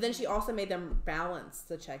 But then she also made them balance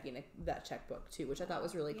the that checkbook too, which I thought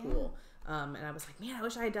was really cool. And I was like, man, I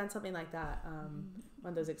wish I had done something like that, one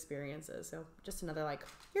of those experiences. So just another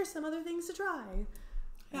here's some other things to try.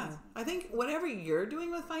 Yeah, I think whatever you're doing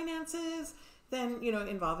with finances, then,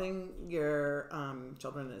 involving your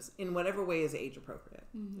children in whatever way is age appropriate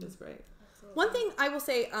is great. Absolutely. One thing I will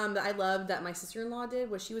say that I loved that my sister-in-law did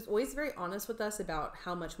was she was always very honest with us about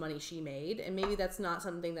how much money she made. And maybe that's not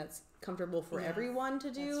something that's comfortable for everyone to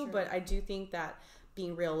do, but I do think that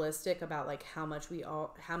being realistic about how much we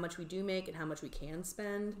do make and how much we can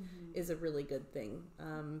spend is a really good thing.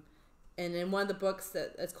 And in one of the books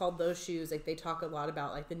that it's called Those Shoes, they talk a lot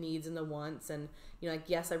about the needs and the wants, and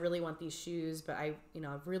yes, I really want these shoes, but I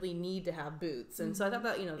really need to have boots. And so I thought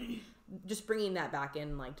that just bringing that back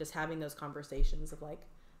in, just having those conversations of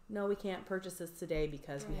no, we can't purchase this today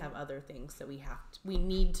because we have other things that we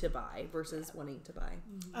need to buy versus wanting to buy.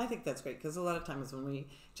 I think that's great, because a lot of times when we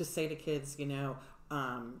just say to kids,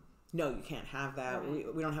 no, you can't have that.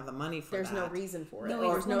 Right. We don't have the money for There's that. no reason for it. No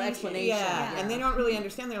Or there's no explanation. Yeah. And they don't really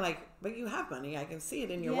understand. They're like, but you have money. I can see it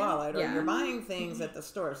in your wallet. Or Yeah. you're buying things at the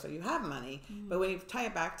store, so you have money. But when you tie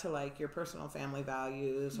it back to like your personal family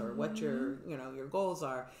values or what your, your goals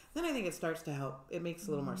are, then I think it starts to help. It makes a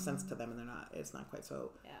little more sense to them, and it's not quite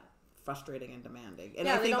so frustrating and demanding. And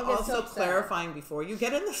I think also clarifying before you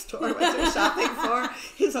get in the store what you're shopping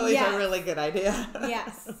for is always a really good idea.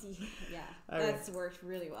 Yes. Yeah. That's worked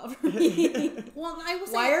really well for me. Well, I will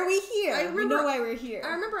say, why are we here? We know why we're here. I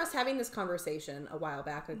remember us having this conversation a while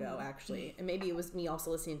back ago, actually, and maybe it was me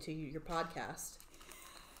also listening to your podcast.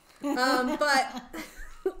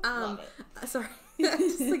 Sorry. I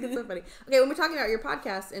just think it's so funny. Okay, when we're talking about your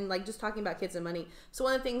podcast and like just talking about kids and money, so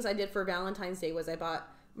one of the things I did for Valentine's Day was I bought.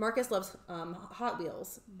 Marcus loves Hot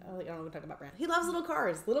Wheels. I don't want to talk about brand. He loves little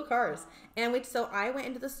cars. And so I went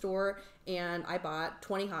into the store and I bought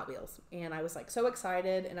 20 Hot Wheels. And I was like so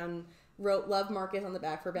excited. And I wrote "Love Marcus" on the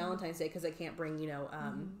back for Valentine's Day because I can't bring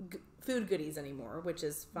food goodies anymore, which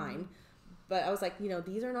is fine. But I was like,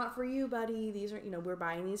 these are not for you, buddy. These are we're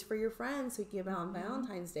buying these for your friends so you can give out on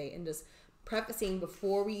Valentine's Day, and just prefacing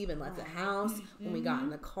before we even left the house, when we got in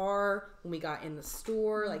the car, when we got in the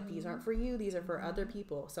store, like these aren't for you, these are for other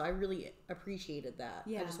people. So I really appreciated that.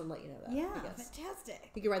 I just want to let you know that. Yeah, fantastic.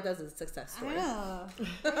 You can write that as a success story. I know.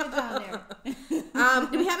 Write it down there.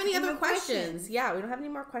 Do we have any other questions? Yeah, we don't have any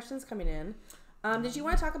more questions coming in. Did you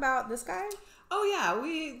want to talk about this guy? Oh yeah,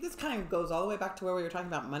 this kind of goes all the way back to where we were talking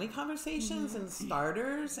about money conversations and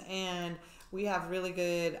starters, and we have really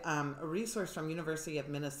good a resource from University of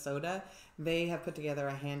Minnesota. They have put together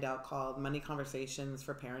a handout called Money Conversations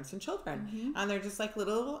for Parents and Children. And they're just like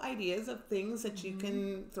little ideas of things that you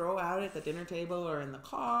can throw out at the dinner table or in the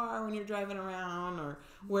car when you're driving around or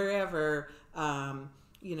wherever.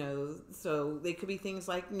 So they could be things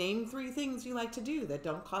like name 3 things you like to do that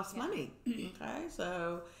don't cost money. Okay,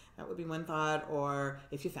 so that would be one thought. Or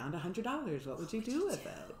if you found $100, what would you do with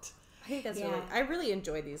it? I think that's I really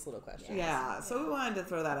enjoy these little questions. Yeah, so we wanted to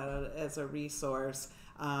throw that out as a resource.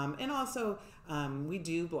 And also, we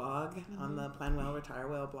do blog on the Plan Well, Retire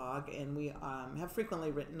Well blog, and we have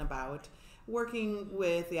frequently written about working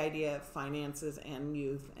with the idea of finances and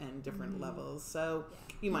youth and different levels. So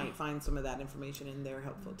you might find some of that information in there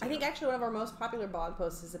helpful too. I think actually one of our most popular blog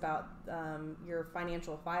posts is about your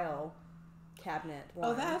financial file cabinet one.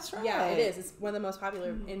 Oh, that's right. Yeah, it is. It's one of the most popular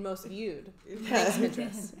and most viewed. Thanks,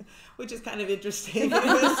 Pinterest. Which is kind of interesting in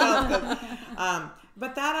itself.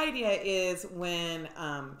 But that idea is when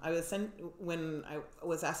I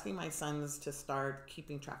was asking my sons to start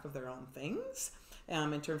keeping track of their own things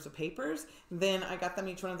in terms of papers, then I got them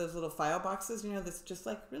each one of those little file boxes, that's just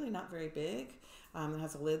like really not very big. It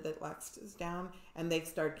has a lid that locks down, and they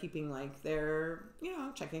start keeping like their,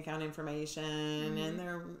 checking account information and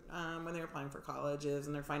their when they're applying for colleges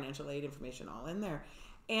and their financial aid information all in there.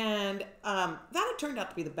 And that had turned out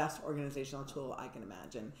to be the best organizational tool I can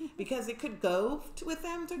imagine, because it could go with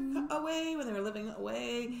them to away when they were living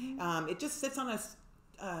away. It just sits on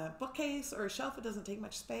a bookcase or a shelf. It doesn't take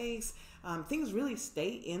much space. Things really stay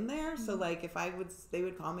in there. So like if they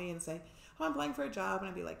would call me and say, "Oh, I'm applying for a job," and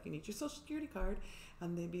I'd be like, "You need your social security card,"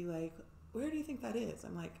 and they'd be like, "Where do you think that is?"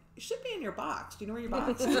 I'm like, "It should be in your box. Do you know where your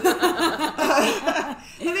box is?" And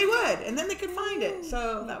they would, and then they could find it.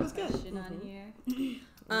 So that was good. On here.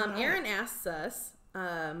 Aaron asks us,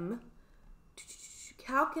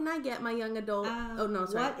 how can I get my young adult?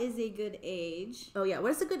 What is a good age? Oh yeah,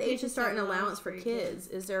 what is a good age to start an allowance for kids?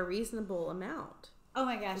 Is there a reasonable amount? Oh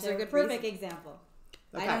my gosh, is there a good perfect example.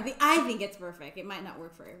 Okay. I think it's perfect. It might not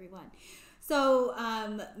work for everyone. So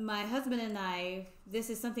my husband and I, this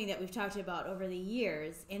is something that we've talked about over the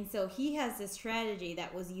years, and so he has this strategy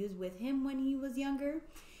that was used with him when he was younger,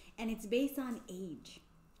 and it's based on age.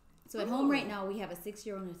 So at home right now we have a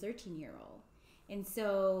 6-year-old and a 13-year-old, and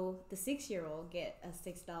so the 6-year-old get a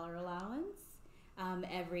 $6 allowance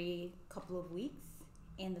every couple of weeks,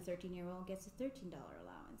 and the 13-year-old gets a $13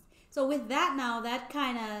 allowance. So with that now, that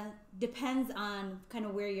kind of depends on kind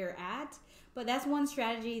of where you're at. But that's one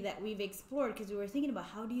strategy that we've explored, because we were thinking about,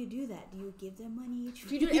 how do you do that? Do you give them money each week?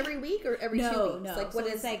 Do you do it every week or every 2 weeks? No, like what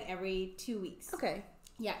is like every 2 weeks. Okay.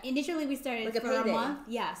 Yeah, initially we started like for a month.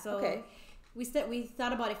 Yeah, so okay. we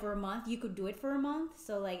thought about it for a month. You could do it for a month.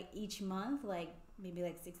 So like each month, like maybe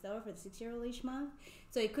like $6 for the 6-year-old each month.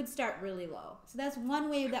 So it could start really low. So that's one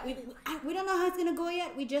way that we don't know how it's gonna go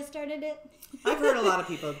yet. We just started it. I've heard a lot of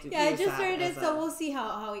people do I just that started it, as so we'll see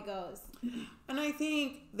how it goes. And I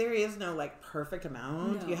think there is no like perfect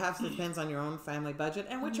amount. No. You have to, depends on your own family budget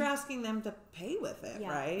and what you're asking them to pay with it, Yeah.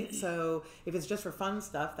 right? So if it's just for fun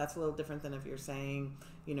stuff, that's a little different than if you're saying,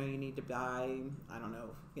 you know, you need to buy, I don't know,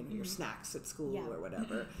 you know, your snacks at school Yeah. or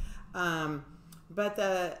whatever. But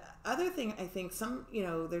the other thing, I think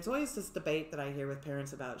there's always this debate that I hear with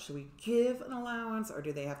parents about, should we give an allowance or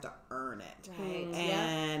do they have to earn it? Right.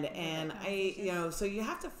 And I, so you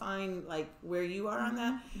have to find like where you are on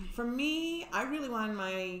that. For me, I really wanted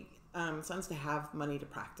my sons to have money to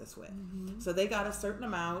practice with. So they got a certain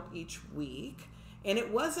amount each week. And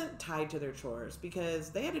it wasn't tied to their chores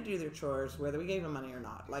because they had to do their chores whether we gave them money or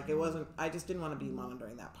not. Like it wasn't, I just didn't want to be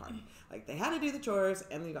monitoring that part. Like they had to do the chores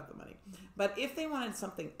and they got the money. But if they wanted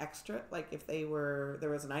something extra, like if there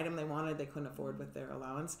was an item they wanted they couldn't afford with their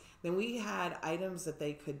allowance, then we had items that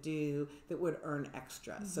they could do that would earn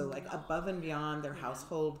extra. So like above and beyond their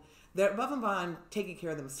household, they're above and beyond taking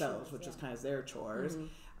care of themselves, which is kind of their chores,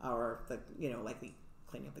 or the, like the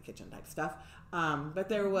cleaning up the kitchen type stuff. But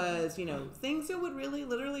there was, things that would really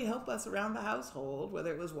literally help us around the household,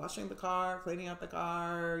 whether it was washing the car, cleaning out the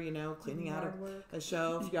car, cleaning out a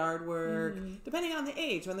shelf, yard work, depending on the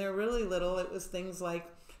age. When they were really little, it was things like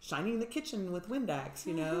shining the kitchen with Windex,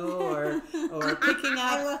 or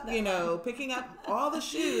picking up all the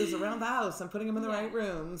shoes around the house and putting them in the right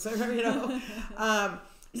rooms,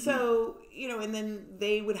 So, and then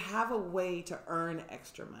they would have a way to earn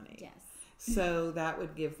extra money. Yes. So that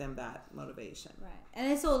would give them that motivation. Right. And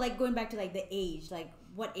then so like going back to like the age, like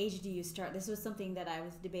what age do you start? This was something that I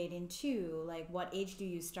was debating too. Like what age do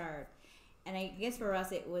you start? And I guess for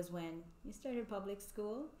us it was when you started public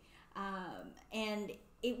school. And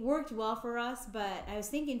it worked well for us, but I was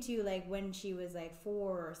thinking too, like when she was like 4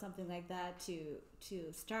 or something like that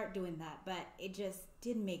to start doing that, but it just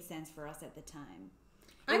didn't make sense for us at the time.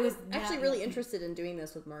 I was actually really interested in doing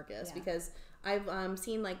this with Marcus because I've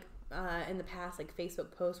seen like in the past like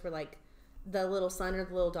Facebook posts where like the little son or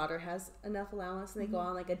the little daughter has enough allowance and they go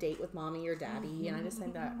on like a date with mommy or daddy, and I just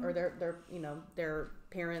think that, or their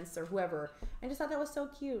parents or whoever. I just thought that was so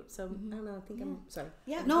cute. So I don't know. I think I'm sorry.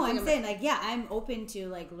 Yeah, no, I'm saying like I'm open to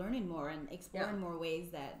like learning more and exploring more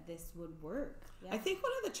ways that this would work. Yeah. I think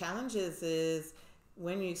one of the challenges is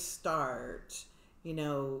when you start,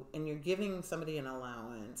 and you're giving somebody an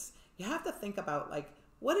allowance, you have to think about like,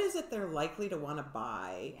 what is it they're likely to want to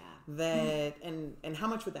buy that, and how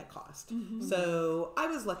much would that cost? So I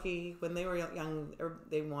was lucky when they were young, or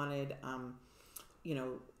they wanted,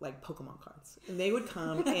 like Pokemon cards, and they would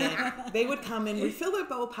come and refill their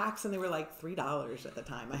bowl packs, and they were like $3 at the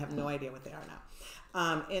time. I have no idea what they are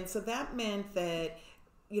now. And so that meant that,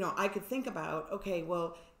 I could think about, okay,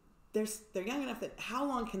 well, they're young enough that how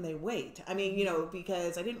long can they wait? I mean,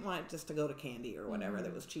 because I didn't want it just to go to candy or whatever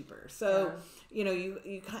that was cheaper. So,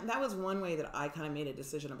 that was one way that I kind of made a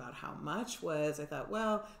decision about how much was. I thought,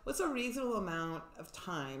 well, what's a reasonable amount of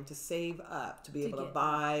time to save up to be able to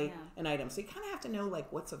buy an item? So you kind of have to know like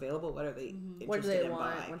what's available, what are they interested in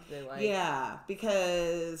buying? What do they like? Yeah,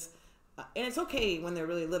 because and it's okay when they're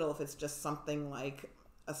really little if it's just something like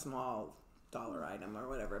a small dollar item or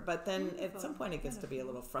whatever, but then at some point it gets to be a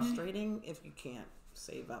little frustrating if you can't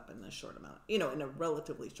save up in a short amount, in a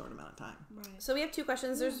relatively short amount of time. Right. So we have two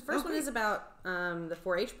questions. There's the first one is about the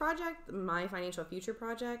 4-H project, My Financial Future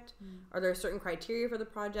project. Are there certain criteria for the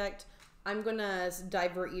project? I'm gonna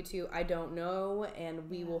divert you to I don't know, and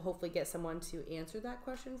we will hopefully get someone to answer that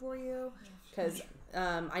question for you, because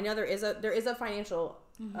I know there is a financial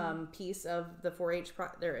piece of the 4-H.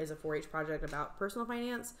 There is a 4-H project about personal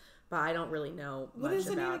finance, but I don't really know much what is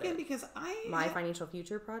the name about again? it. Because My Financial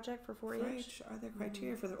Future project for 4-H. Are there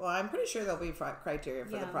criteria for the? Well, I'm pretty sure there'll be criteria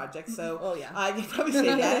for the project. So Oh, yeah. I can probably say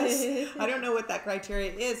yes. I don't know what that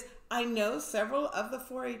criteria is. I know several of the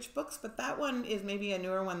 4-H books, but that one is maybe a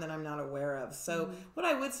newer one that I'm not aware of. So what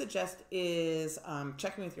I would suggest is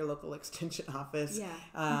checking with your local extension office.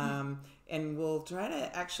 Yeah. And we'll try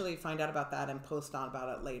to actually find out about that and post on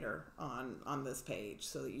about it later on this page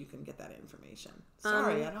so that you can get that information.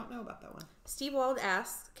 Sorry, I don't know about that one. Steve Wald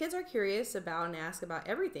asks, kids are curious about and ask about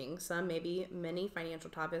everything. Some, maybe many financial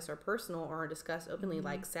topics are personal or are discussed openly,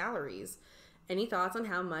 like salaries. Any thoughts on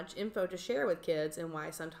how much info to share with kids and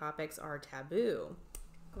why some topics are taboo?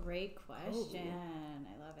 Great question.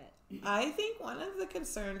 I love it. I think one of the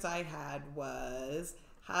concerns I had was,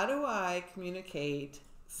 how do I communicate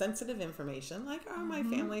sensitive information like my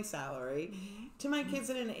family salary to my kids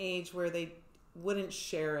at an age where they wouldn't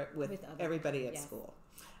share it with everybody at school?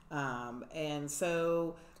 And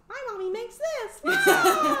so my mommy makes this.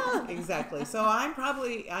 Exactly. So I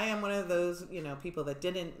am one of those, people that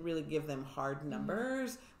didn't really give them hard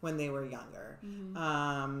numbers when they were younger.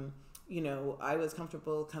 I was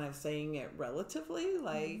comfortable kind of saying it relatively,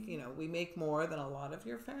 like, we make more than a lot of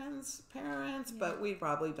your friends' parents, but we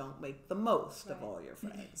probably don't make the most of all your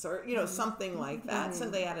friends, or, something like that. So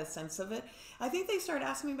they had a sense of it. I think they started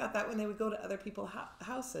asking me about that when they would go to other people's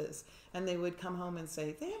houses, and they would come home and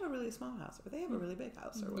say, they have a really small house, or they have a really big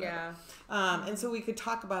house, or whatever. And so we could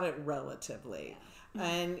talk about it relatively.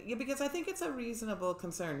 And because I think it's a reasonable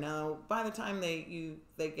concern. Now, by the time they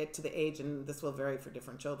get to the age, and this will vary for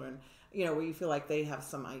different children, where you feel like they have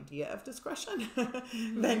some idea of discretion,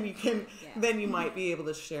 then you might be able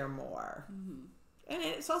to share more. And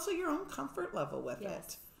it's also your own comfort level with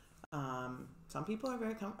it. Some people are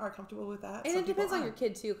very comfortable with that. And it depends on your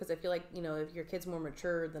kid too, because I feel like, if your kid's more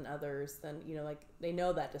mature than others, then, like they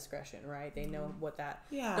know that discretion, right? They know what that,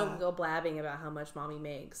 don't go blabbing about how much mommy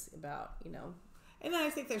makes about, And I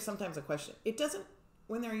think there's sometimes a question. It doesn't,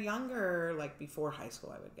 when they're younger, like before high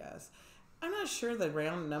school, I would guess, I'm not sure the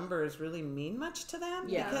round numbers really mean much to them.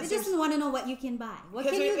 Yeah. They just want to know what you can buy. What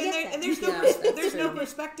can you get them? And there's no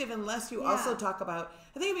perspective unless you also talk about,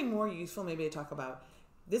 I think it'd be more useful maybe to talk about,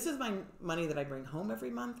 this is my money that I bring home every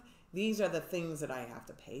month. These are the things that I have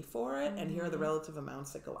to pay for it, and here are the relative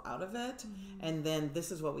amounts that go out of it, and then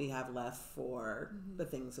this is what we have left for the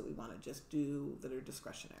things that we want to just do that are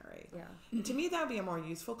discretionary. Yeah. To me, that would be a more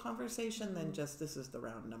useful conversation than just, this is the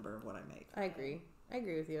round number of what I make. I agree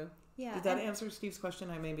with you. Yeah. Did that answer Steve's question?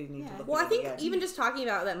 I maybe need to look Well, at I think again. even just talking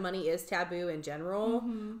about that money is taboo in general,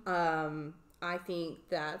 I think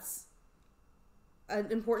that's an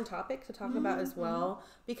important topic to talk about as well,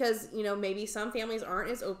 because maybe some families aren't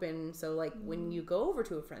as open. So like when you go over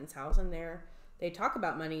to a friend's house and they talk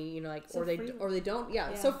about money, like so or they don't,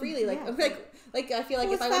 so freely, like I feel like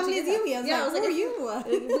if I went to your house,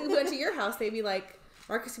 we went to your house, they'd be like,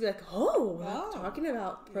 Marcus would be like, talking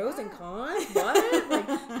about pros and cons, what, like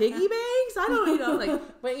piggy banks? I don't,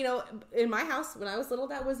 but in my house when I was little,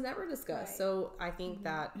 that was never discussed. Right. So I think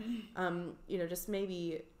that, just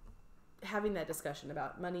maybe having that discussion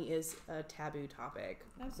about money is a taboo topic.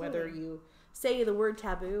 Absolutely. Whether you say the word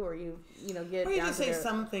taboo or you get or you down just to say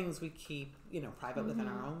some things we keep private within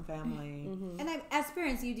our own family. And as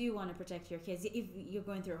parents, you do want to protect your kids. If you're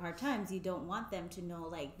going through hard times, you don't want them to know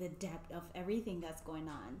like the depth of everything that's going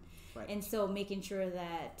on. Right. And so making sure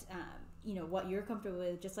that what you're comfortable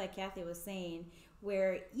with, just like Kathy was saying,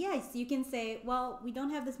 where yes, you can say, well, we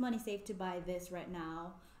don't have this money saved to buy this right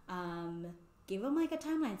now. Give them like a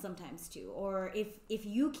timeline sometimes too, or if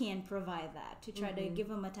you can provide that, to try to give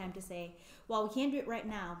them a time to say, well, we can't do it right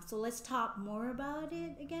now, so let's talk more about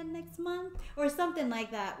it again next month, or something like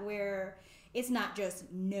that, where it's not just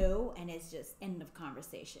no and it's just end of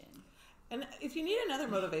conversation. And if you need another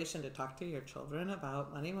motivation to talk to your children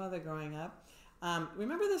about money while they're growing up,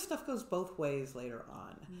 remember this stuff goes both ways later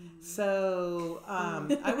on. So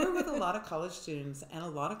I work with a lot of college students, and a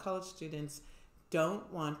lot of college students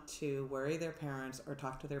don't want to worry their parents or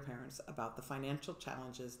talk to their parents about the financial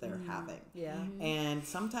challenges they're having. Yeah. And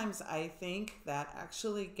sometimes I think that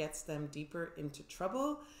actually gets them deeper into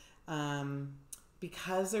trouble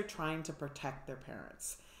because they're trying to protect their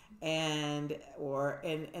parents. And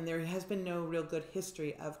there has been no real good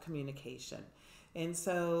history of communication. And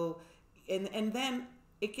so and then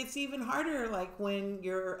it gets even harder, like when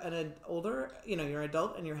you're an older, you're an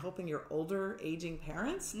adult and you're helping your older aging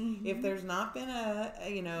parents. If there's not been a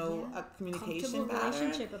communication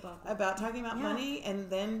pattern about talking about money, and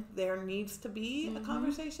then there needs to be a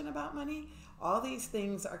conversation about money, all these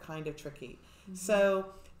things are kind of tricky. So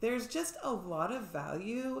there's just a lot of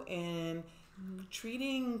value in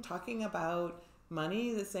talking about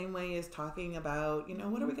money the same way as talking about,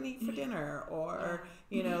 what are we going to eat for dinner, or,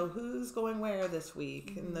 who's going where this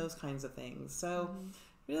week, and those kinds of things. So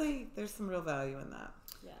really, there's some real value in that.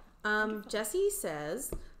 Yeah. Jesse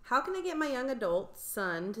says, how can I get my young adult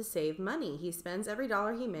son to save money? He spends every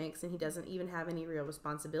dollar he makes, and he doesn't even have any real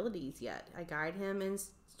responsibilities yet. I guide him and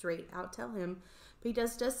straight out tell him, but he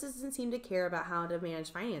just doesn't seem to care about how to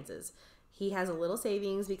manage finances. He has a little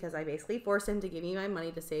savings because I basically force him to give me my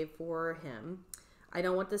money to save for him. I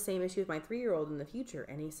don't want the same issue with my 3-year-old in the future.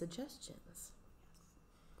 Any suggestions?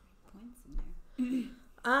 Points in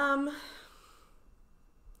there.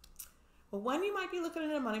 Well, one, you might be looking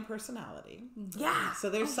at a money personality. Yeah. So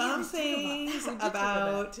there's some things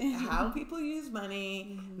about how people use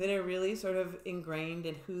money that are really sort of ingrained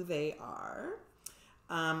in who they are.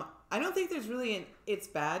 I don't think there's really it's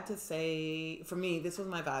bad to say, for me, this was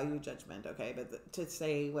my value judgment, okay, but to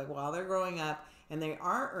say, like, while they're growing up and they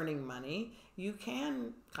are earning money, you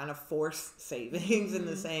can kind of force savings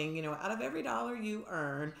into saying, you know, out of every dollar you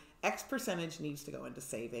earn, X percentage needs to go into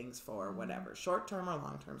savings for whatever, short-term or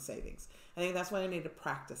long-term savings. I think that's why we need to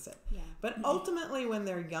practice it. Yeah. But ultimately, when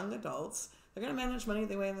they're young adults, they're going to manage money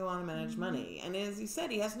the way they want to manage money. And as you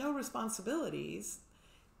said, he has no responsibilities.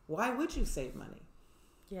 Why would you save money?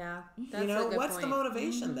 Yeah. You know, what's the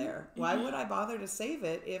motivation there? Why would I bother to save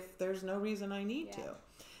it if there's no reason I need to?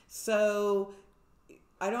 So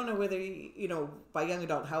I don't know whether, you know, by young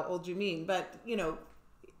adult, how old you mean, but, you know,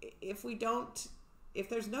 if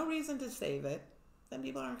there's no reason to save it, then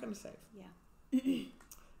people aren't going to save.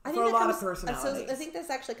 Yeah. For a lot of personalities. So I think this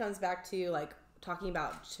actually comes back to like talking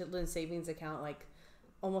about children's savings account, like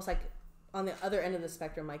almost like on the other end of the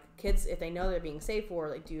spectrum, like kids, if they know they're being saved for,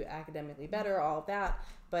 like do academically better, all of that.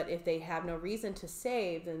 But if they have no reason to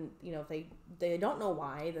save, then, you know, if they don't know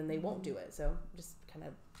why, then they won't do it. So just kind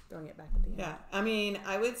of throwing it back at the end. Yeah. I mean,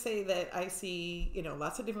 I would say that I see, you know,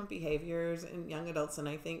 lots of different behaviors in young adults. And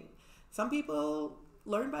I think some people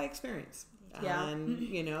learn by experience. Yeah. And,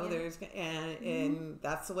 you know, and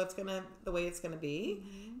that's the way it's going to be.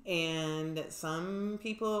 And some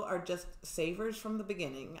people are just savers from the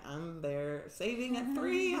beginning, and they're saving at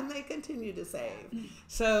 3 and they continue to save.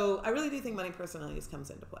 So I really do think money personalities comes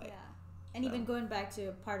into play. Yeah. And even going back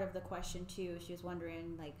to part of the question too, she was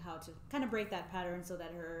wondering like how to kind of break that pattern so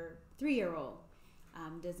that her 3-year-old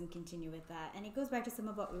doesn't continue with that. And it goes back to some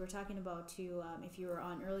of what we were talking about too, if you were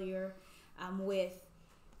on earlier, with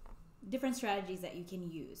different strategies that you can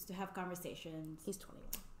use to have conversations. He's 21.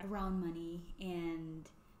 Around money, and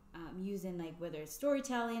using like whether it's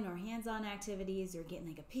storytelling or hands-on activities, or getting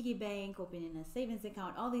like a piggy bank, opening a savings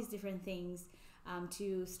account, all these different things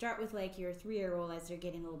to start with like your 3-year-old as they're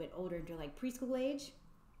getting a little bit older into like preschool age,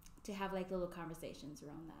 to have like little conversations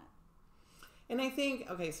around that. And I think,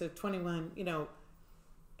 okay, so 21, you know,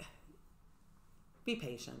 be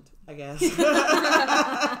patient, I guess.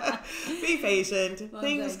 Be patient.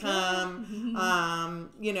 Things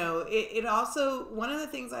come. You know, it also, one of the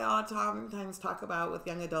things I oftentimes talk about with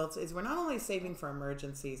young adults is we're not only saving for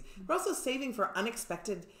emergencies, we're also saving for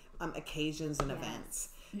unexpected occasions and events.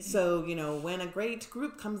 So, you know, when a great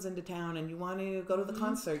group comes into town and you want to go to the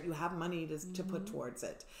concert, you have money to put towards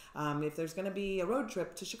it. If there's going to be a road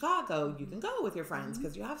trip to Chicago, you can go with your friends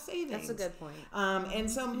because you have savings. That's a good point. And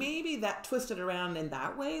so maybe that twisted around in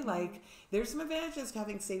that way, like there's some advantages to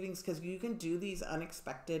having savings because you can do these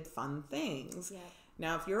unexpected fun things. Yeah.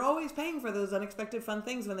 Now, if you're always paying for those unexpected fun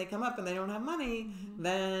things when they come up and they don't have money,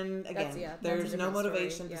 then again, there's no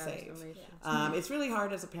motivation to save. It's really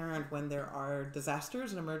hard as a parent when there are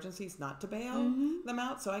disasters and emergencies not to bail them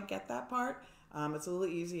out. So I get that part. It's a little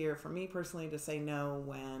easier for me personally to say no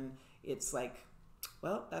when it's like,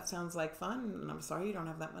 well, that sounds like fun, and I'm sorry you don't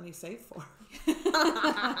have that money saved for.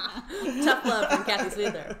 Tough love from Kathy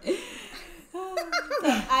Sweether. So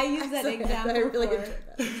I use that example. I really for, enjoyed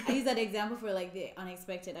that. I use that example for like the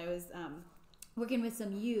unexpected. I was working with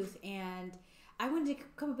some youth, and I wanted to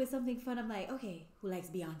come up with something fun. I'm like, okay, who likes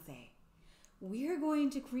Beyonce? We're going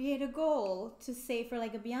to create a goal to save for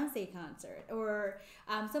like a Beyonce concert or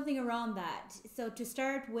something around that. So to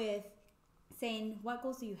start with saying, what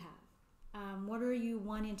goals do you have? What are you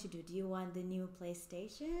wanting to do? Do you want the new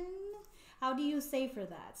PlayStation? How do you save for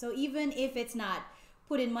that? So even if it's not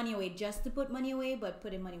putting money away just to put money away, but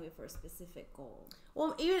putting money away for a specific goal.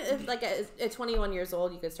 Well, even if like at 21 years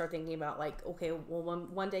old, you could start thinking about like, okay, well,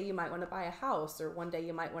 one day you might want to buy a house, or one day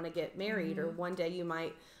you might want to get married, or one day you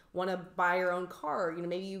might want to buy your own car. You know,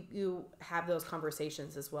 maybe you have those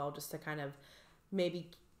conversations as well, just to kind of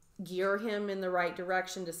maybe gear him in the right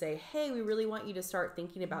direction to say, hey, we really want you to start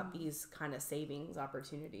thinking about these kind of savings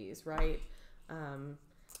opportunities, right?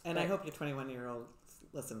 And I hope your 21-year-old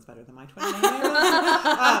listens better than my 29-year-old.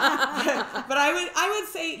 But I would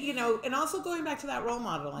say, you know, and also going back to that role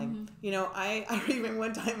modeling, you know, I remember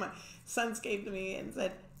one time my sons came to me and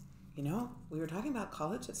said, you know, we were talking about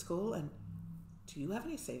college at school, and do you have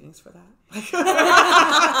any savings for that? And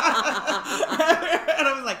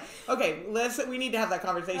I was like, okay, we need to have that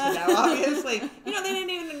conversation now. Obviously, you know, they didn't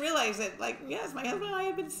even realize that, like, yes, my husband and I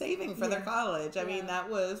had been saving for their college. I mean, that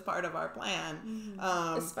was part of our plan.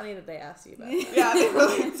 It's funny that they asked you about that. Yeah, they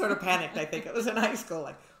really sort of panicked. I think it was in high school,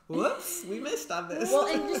 like, whoops, we missed on this. Well,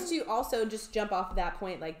 and just to also just jump off that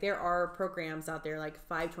point, like there are programs out there like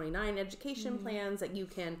 529 education plans that you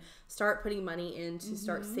can start putting money in to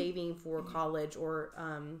start saving for college or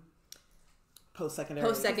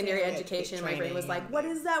post-secondary education. My brain was like, what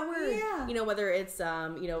is that word? Yeah. You know, whether it's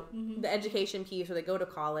you know, the education piece, or they go to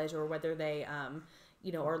college, or whether they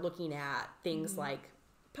you know, are looking at things like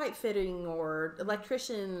pipe fitting or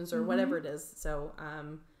electricians or whatever it is. So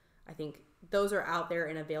I think those are out there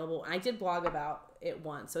and available. I did blog about it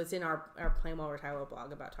once, so it's in our Plan Well Retire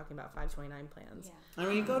blog about talking about 529 plans. Yeah. And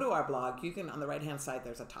when you go to our blog, you can, on the right hand side,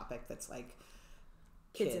 there's a topic that's like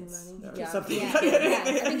Kids and money. or Yeah. something. Yeah.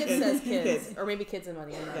 I think it says kids, or maybe kids and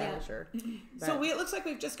money. I'm not Yeah. really sure. So it looks like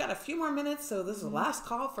we've just got a few more minutes. So this is the last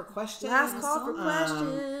call for questions. Last call for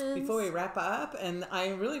questions before we wrap up. And I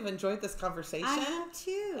really have enjoyed this conversation. I have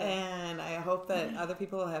too. And I hope that other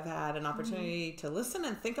people have had an opportunity to listen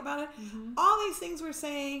and think about it. All these things we're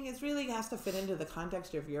saying is really has to fit into the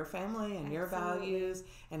context of your family and your values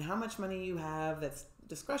and how much money you have that's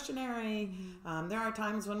discretionary. There are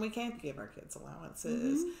times when we can't give our kids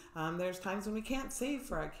allowances. There's times when we can't save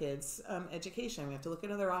for our kids' education. We have to look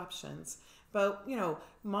at other options. But,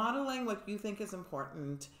 modeling what you think is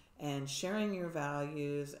important and sharing your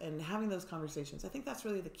values and having those conversations, I think that's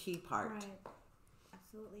really the key part. Right.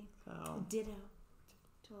 Absolutely. So. Ditto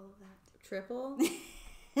to all of that. Triple?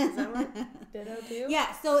 Is that right? Ditto too?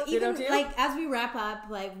 Yeah, so even Ditto too? like as we wrap up,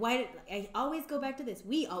 like why I always go back to this.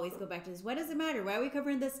 We always go back to this. Why does it matter? Why are we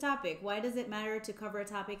covering this topic? Why does it matter to cover a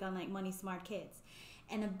topic on like money smart kids?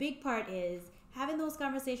 And a big part is having those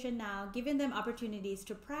conversations now, giving them opportunities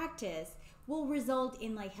to practice will result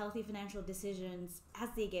in like healthy financial decisions as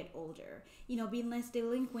they get older. Being less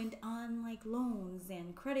delinquent on like loans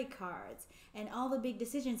and credit cards and all the big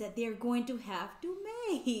decisions that they're going to have to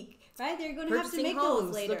make. Right? They're going to have to Purchasing make homes,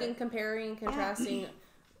 those later. looking, comparing, contrasting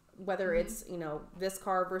whether it's, this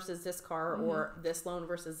car versus this car or this loan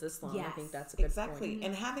versus this loan. Yes. I think that's a good point.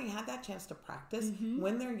 And having had that chance to practice,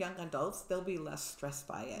 when they're young adults, they'll be less stressed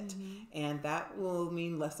by it. And that will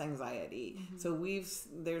mean less anxiety. So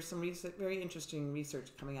there's some very interesting research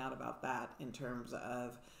coming out about that in terms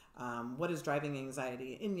of what is driving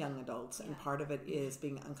anxiety in young adults. And part of it is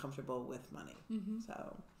being uncomfortable with money.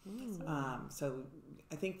 So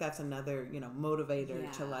I think that's another,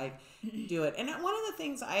 motivator to like do it. And one of the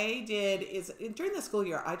things I did is during the school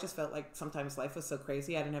year, I just felt like sometimes life was so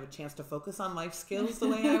crazy. I didn't have a chance to focus on life skills the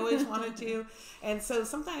way I always wanted to. And so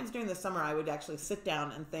sometimes during the summer, I would actually sit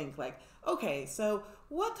down and think like, okay, so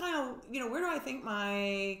what kind of, where do I think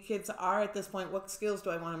my kids are at this point? What skills do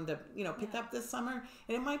I want them to, pick up this summer?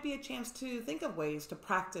 And it might be a chance to think of ways to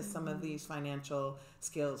practice some of these financial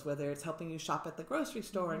skills, whether it's helping you shop at the grocery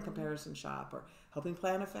store and comparison shop, or helping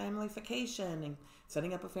plan a family vacation and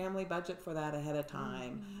setting up a family budget for that ahead of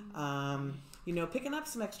time. Picking up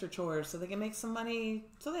some extra chores so they can make some money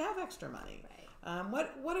so they have extra money.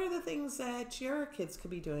 What are the things that your kids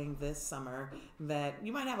could be doing this summer that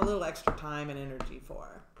you might have a little extra time and energy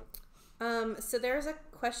for? So there's a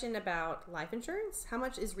question about life insurance. How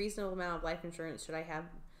much is reasonable amount of life insurance should I have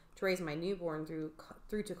to raise my newborn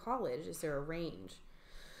through to college? Is there a range?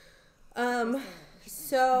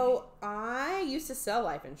 So I used to sell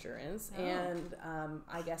life insurance, and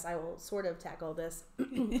I guess I will sort of tackle this,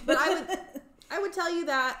 but I would tell you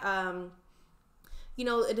that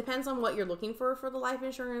it depends on what you're looking for the life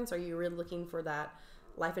insurance. Are you really looking for that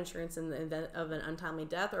life insurance in the event of an untimely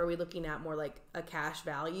death, or are we looking at more like a cash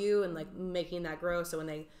value and like making that grow so when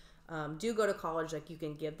they do go to college, like you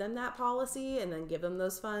can give them that policy and then give them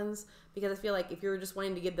those funds? Because I feel like if you're just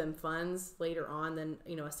wanting to give them funds later on, then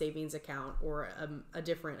a savings account or a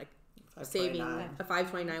different saving, a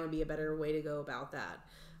 529 would be a better way to go about that.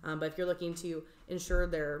 But if you're looking to ensure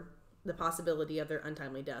the possibility of their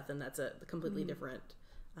untimely death, and that's a completely different,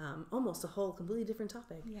 almost a whole completely different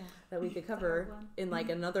topic that we could cover in like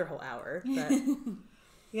another whole hour. But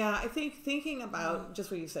yeah, I think thinking about just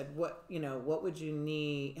what you said, what would you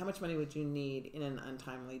need? How much money would you need in an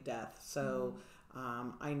untimely death? So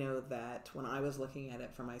I know that when I was looking at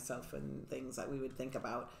it for myself and things that we would think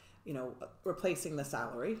about, replacing the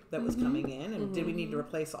salary that was coming in, and did we need to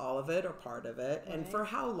replace all of it or part of it, and for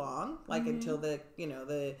how long? Like until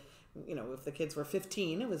if the kids were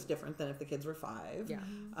 15, it was different than if the kids were 5. Yeah.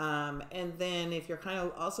 And then if you're kind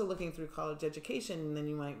of also looking through college education, then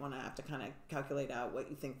you might want to have to kind of calculate out what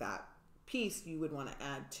you think that piece you would want to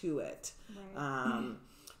add to it. Right.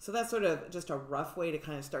 So that's sort of just a rough way to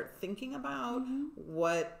kind of start thinking about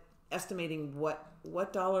estimating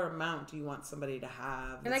what dollar amount do you want somebody to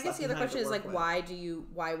have. And I guess the other question is like, why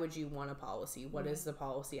would you want a policy? What is the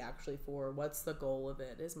policy actually for? What's the goal of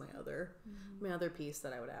it? Is my other piece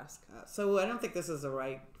that I would ask. So I don't think this is the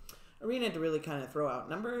right arena to really kind of throw out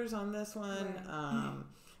numbers on this one. Right.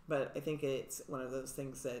 But I think it's one of those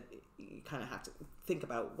things that you kind of have to think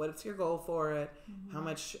about. What's your goal for it?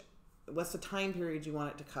 What's the time period you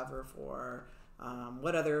want it to cover for?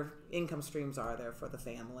 What other income streams are there for the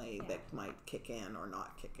family that might kick in or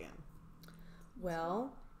not kick in?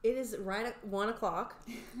 Well, It is right at 1 o'clock.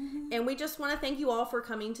 And we just want to thank you all for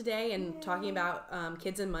coming today and talking about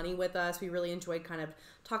kids and money with us. We really enjoyed kind of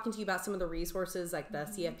talking to you about some of the resources like the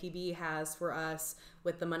CFPB has for us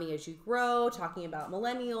with the Money as You Grow, talking about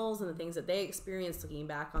millennials and the things that they experienced looking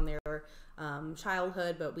back on their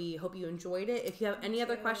childhood. But we hope you enjoyed it. If you have any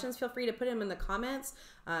other questions, feel free to put them in the comments.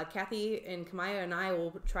 Kathy and Camaya and I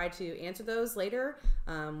will try to answer those later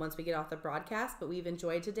once we get off the broadcast. But we've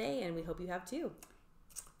enjoyed today, and we hope you have too.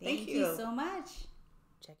 Thank you so much.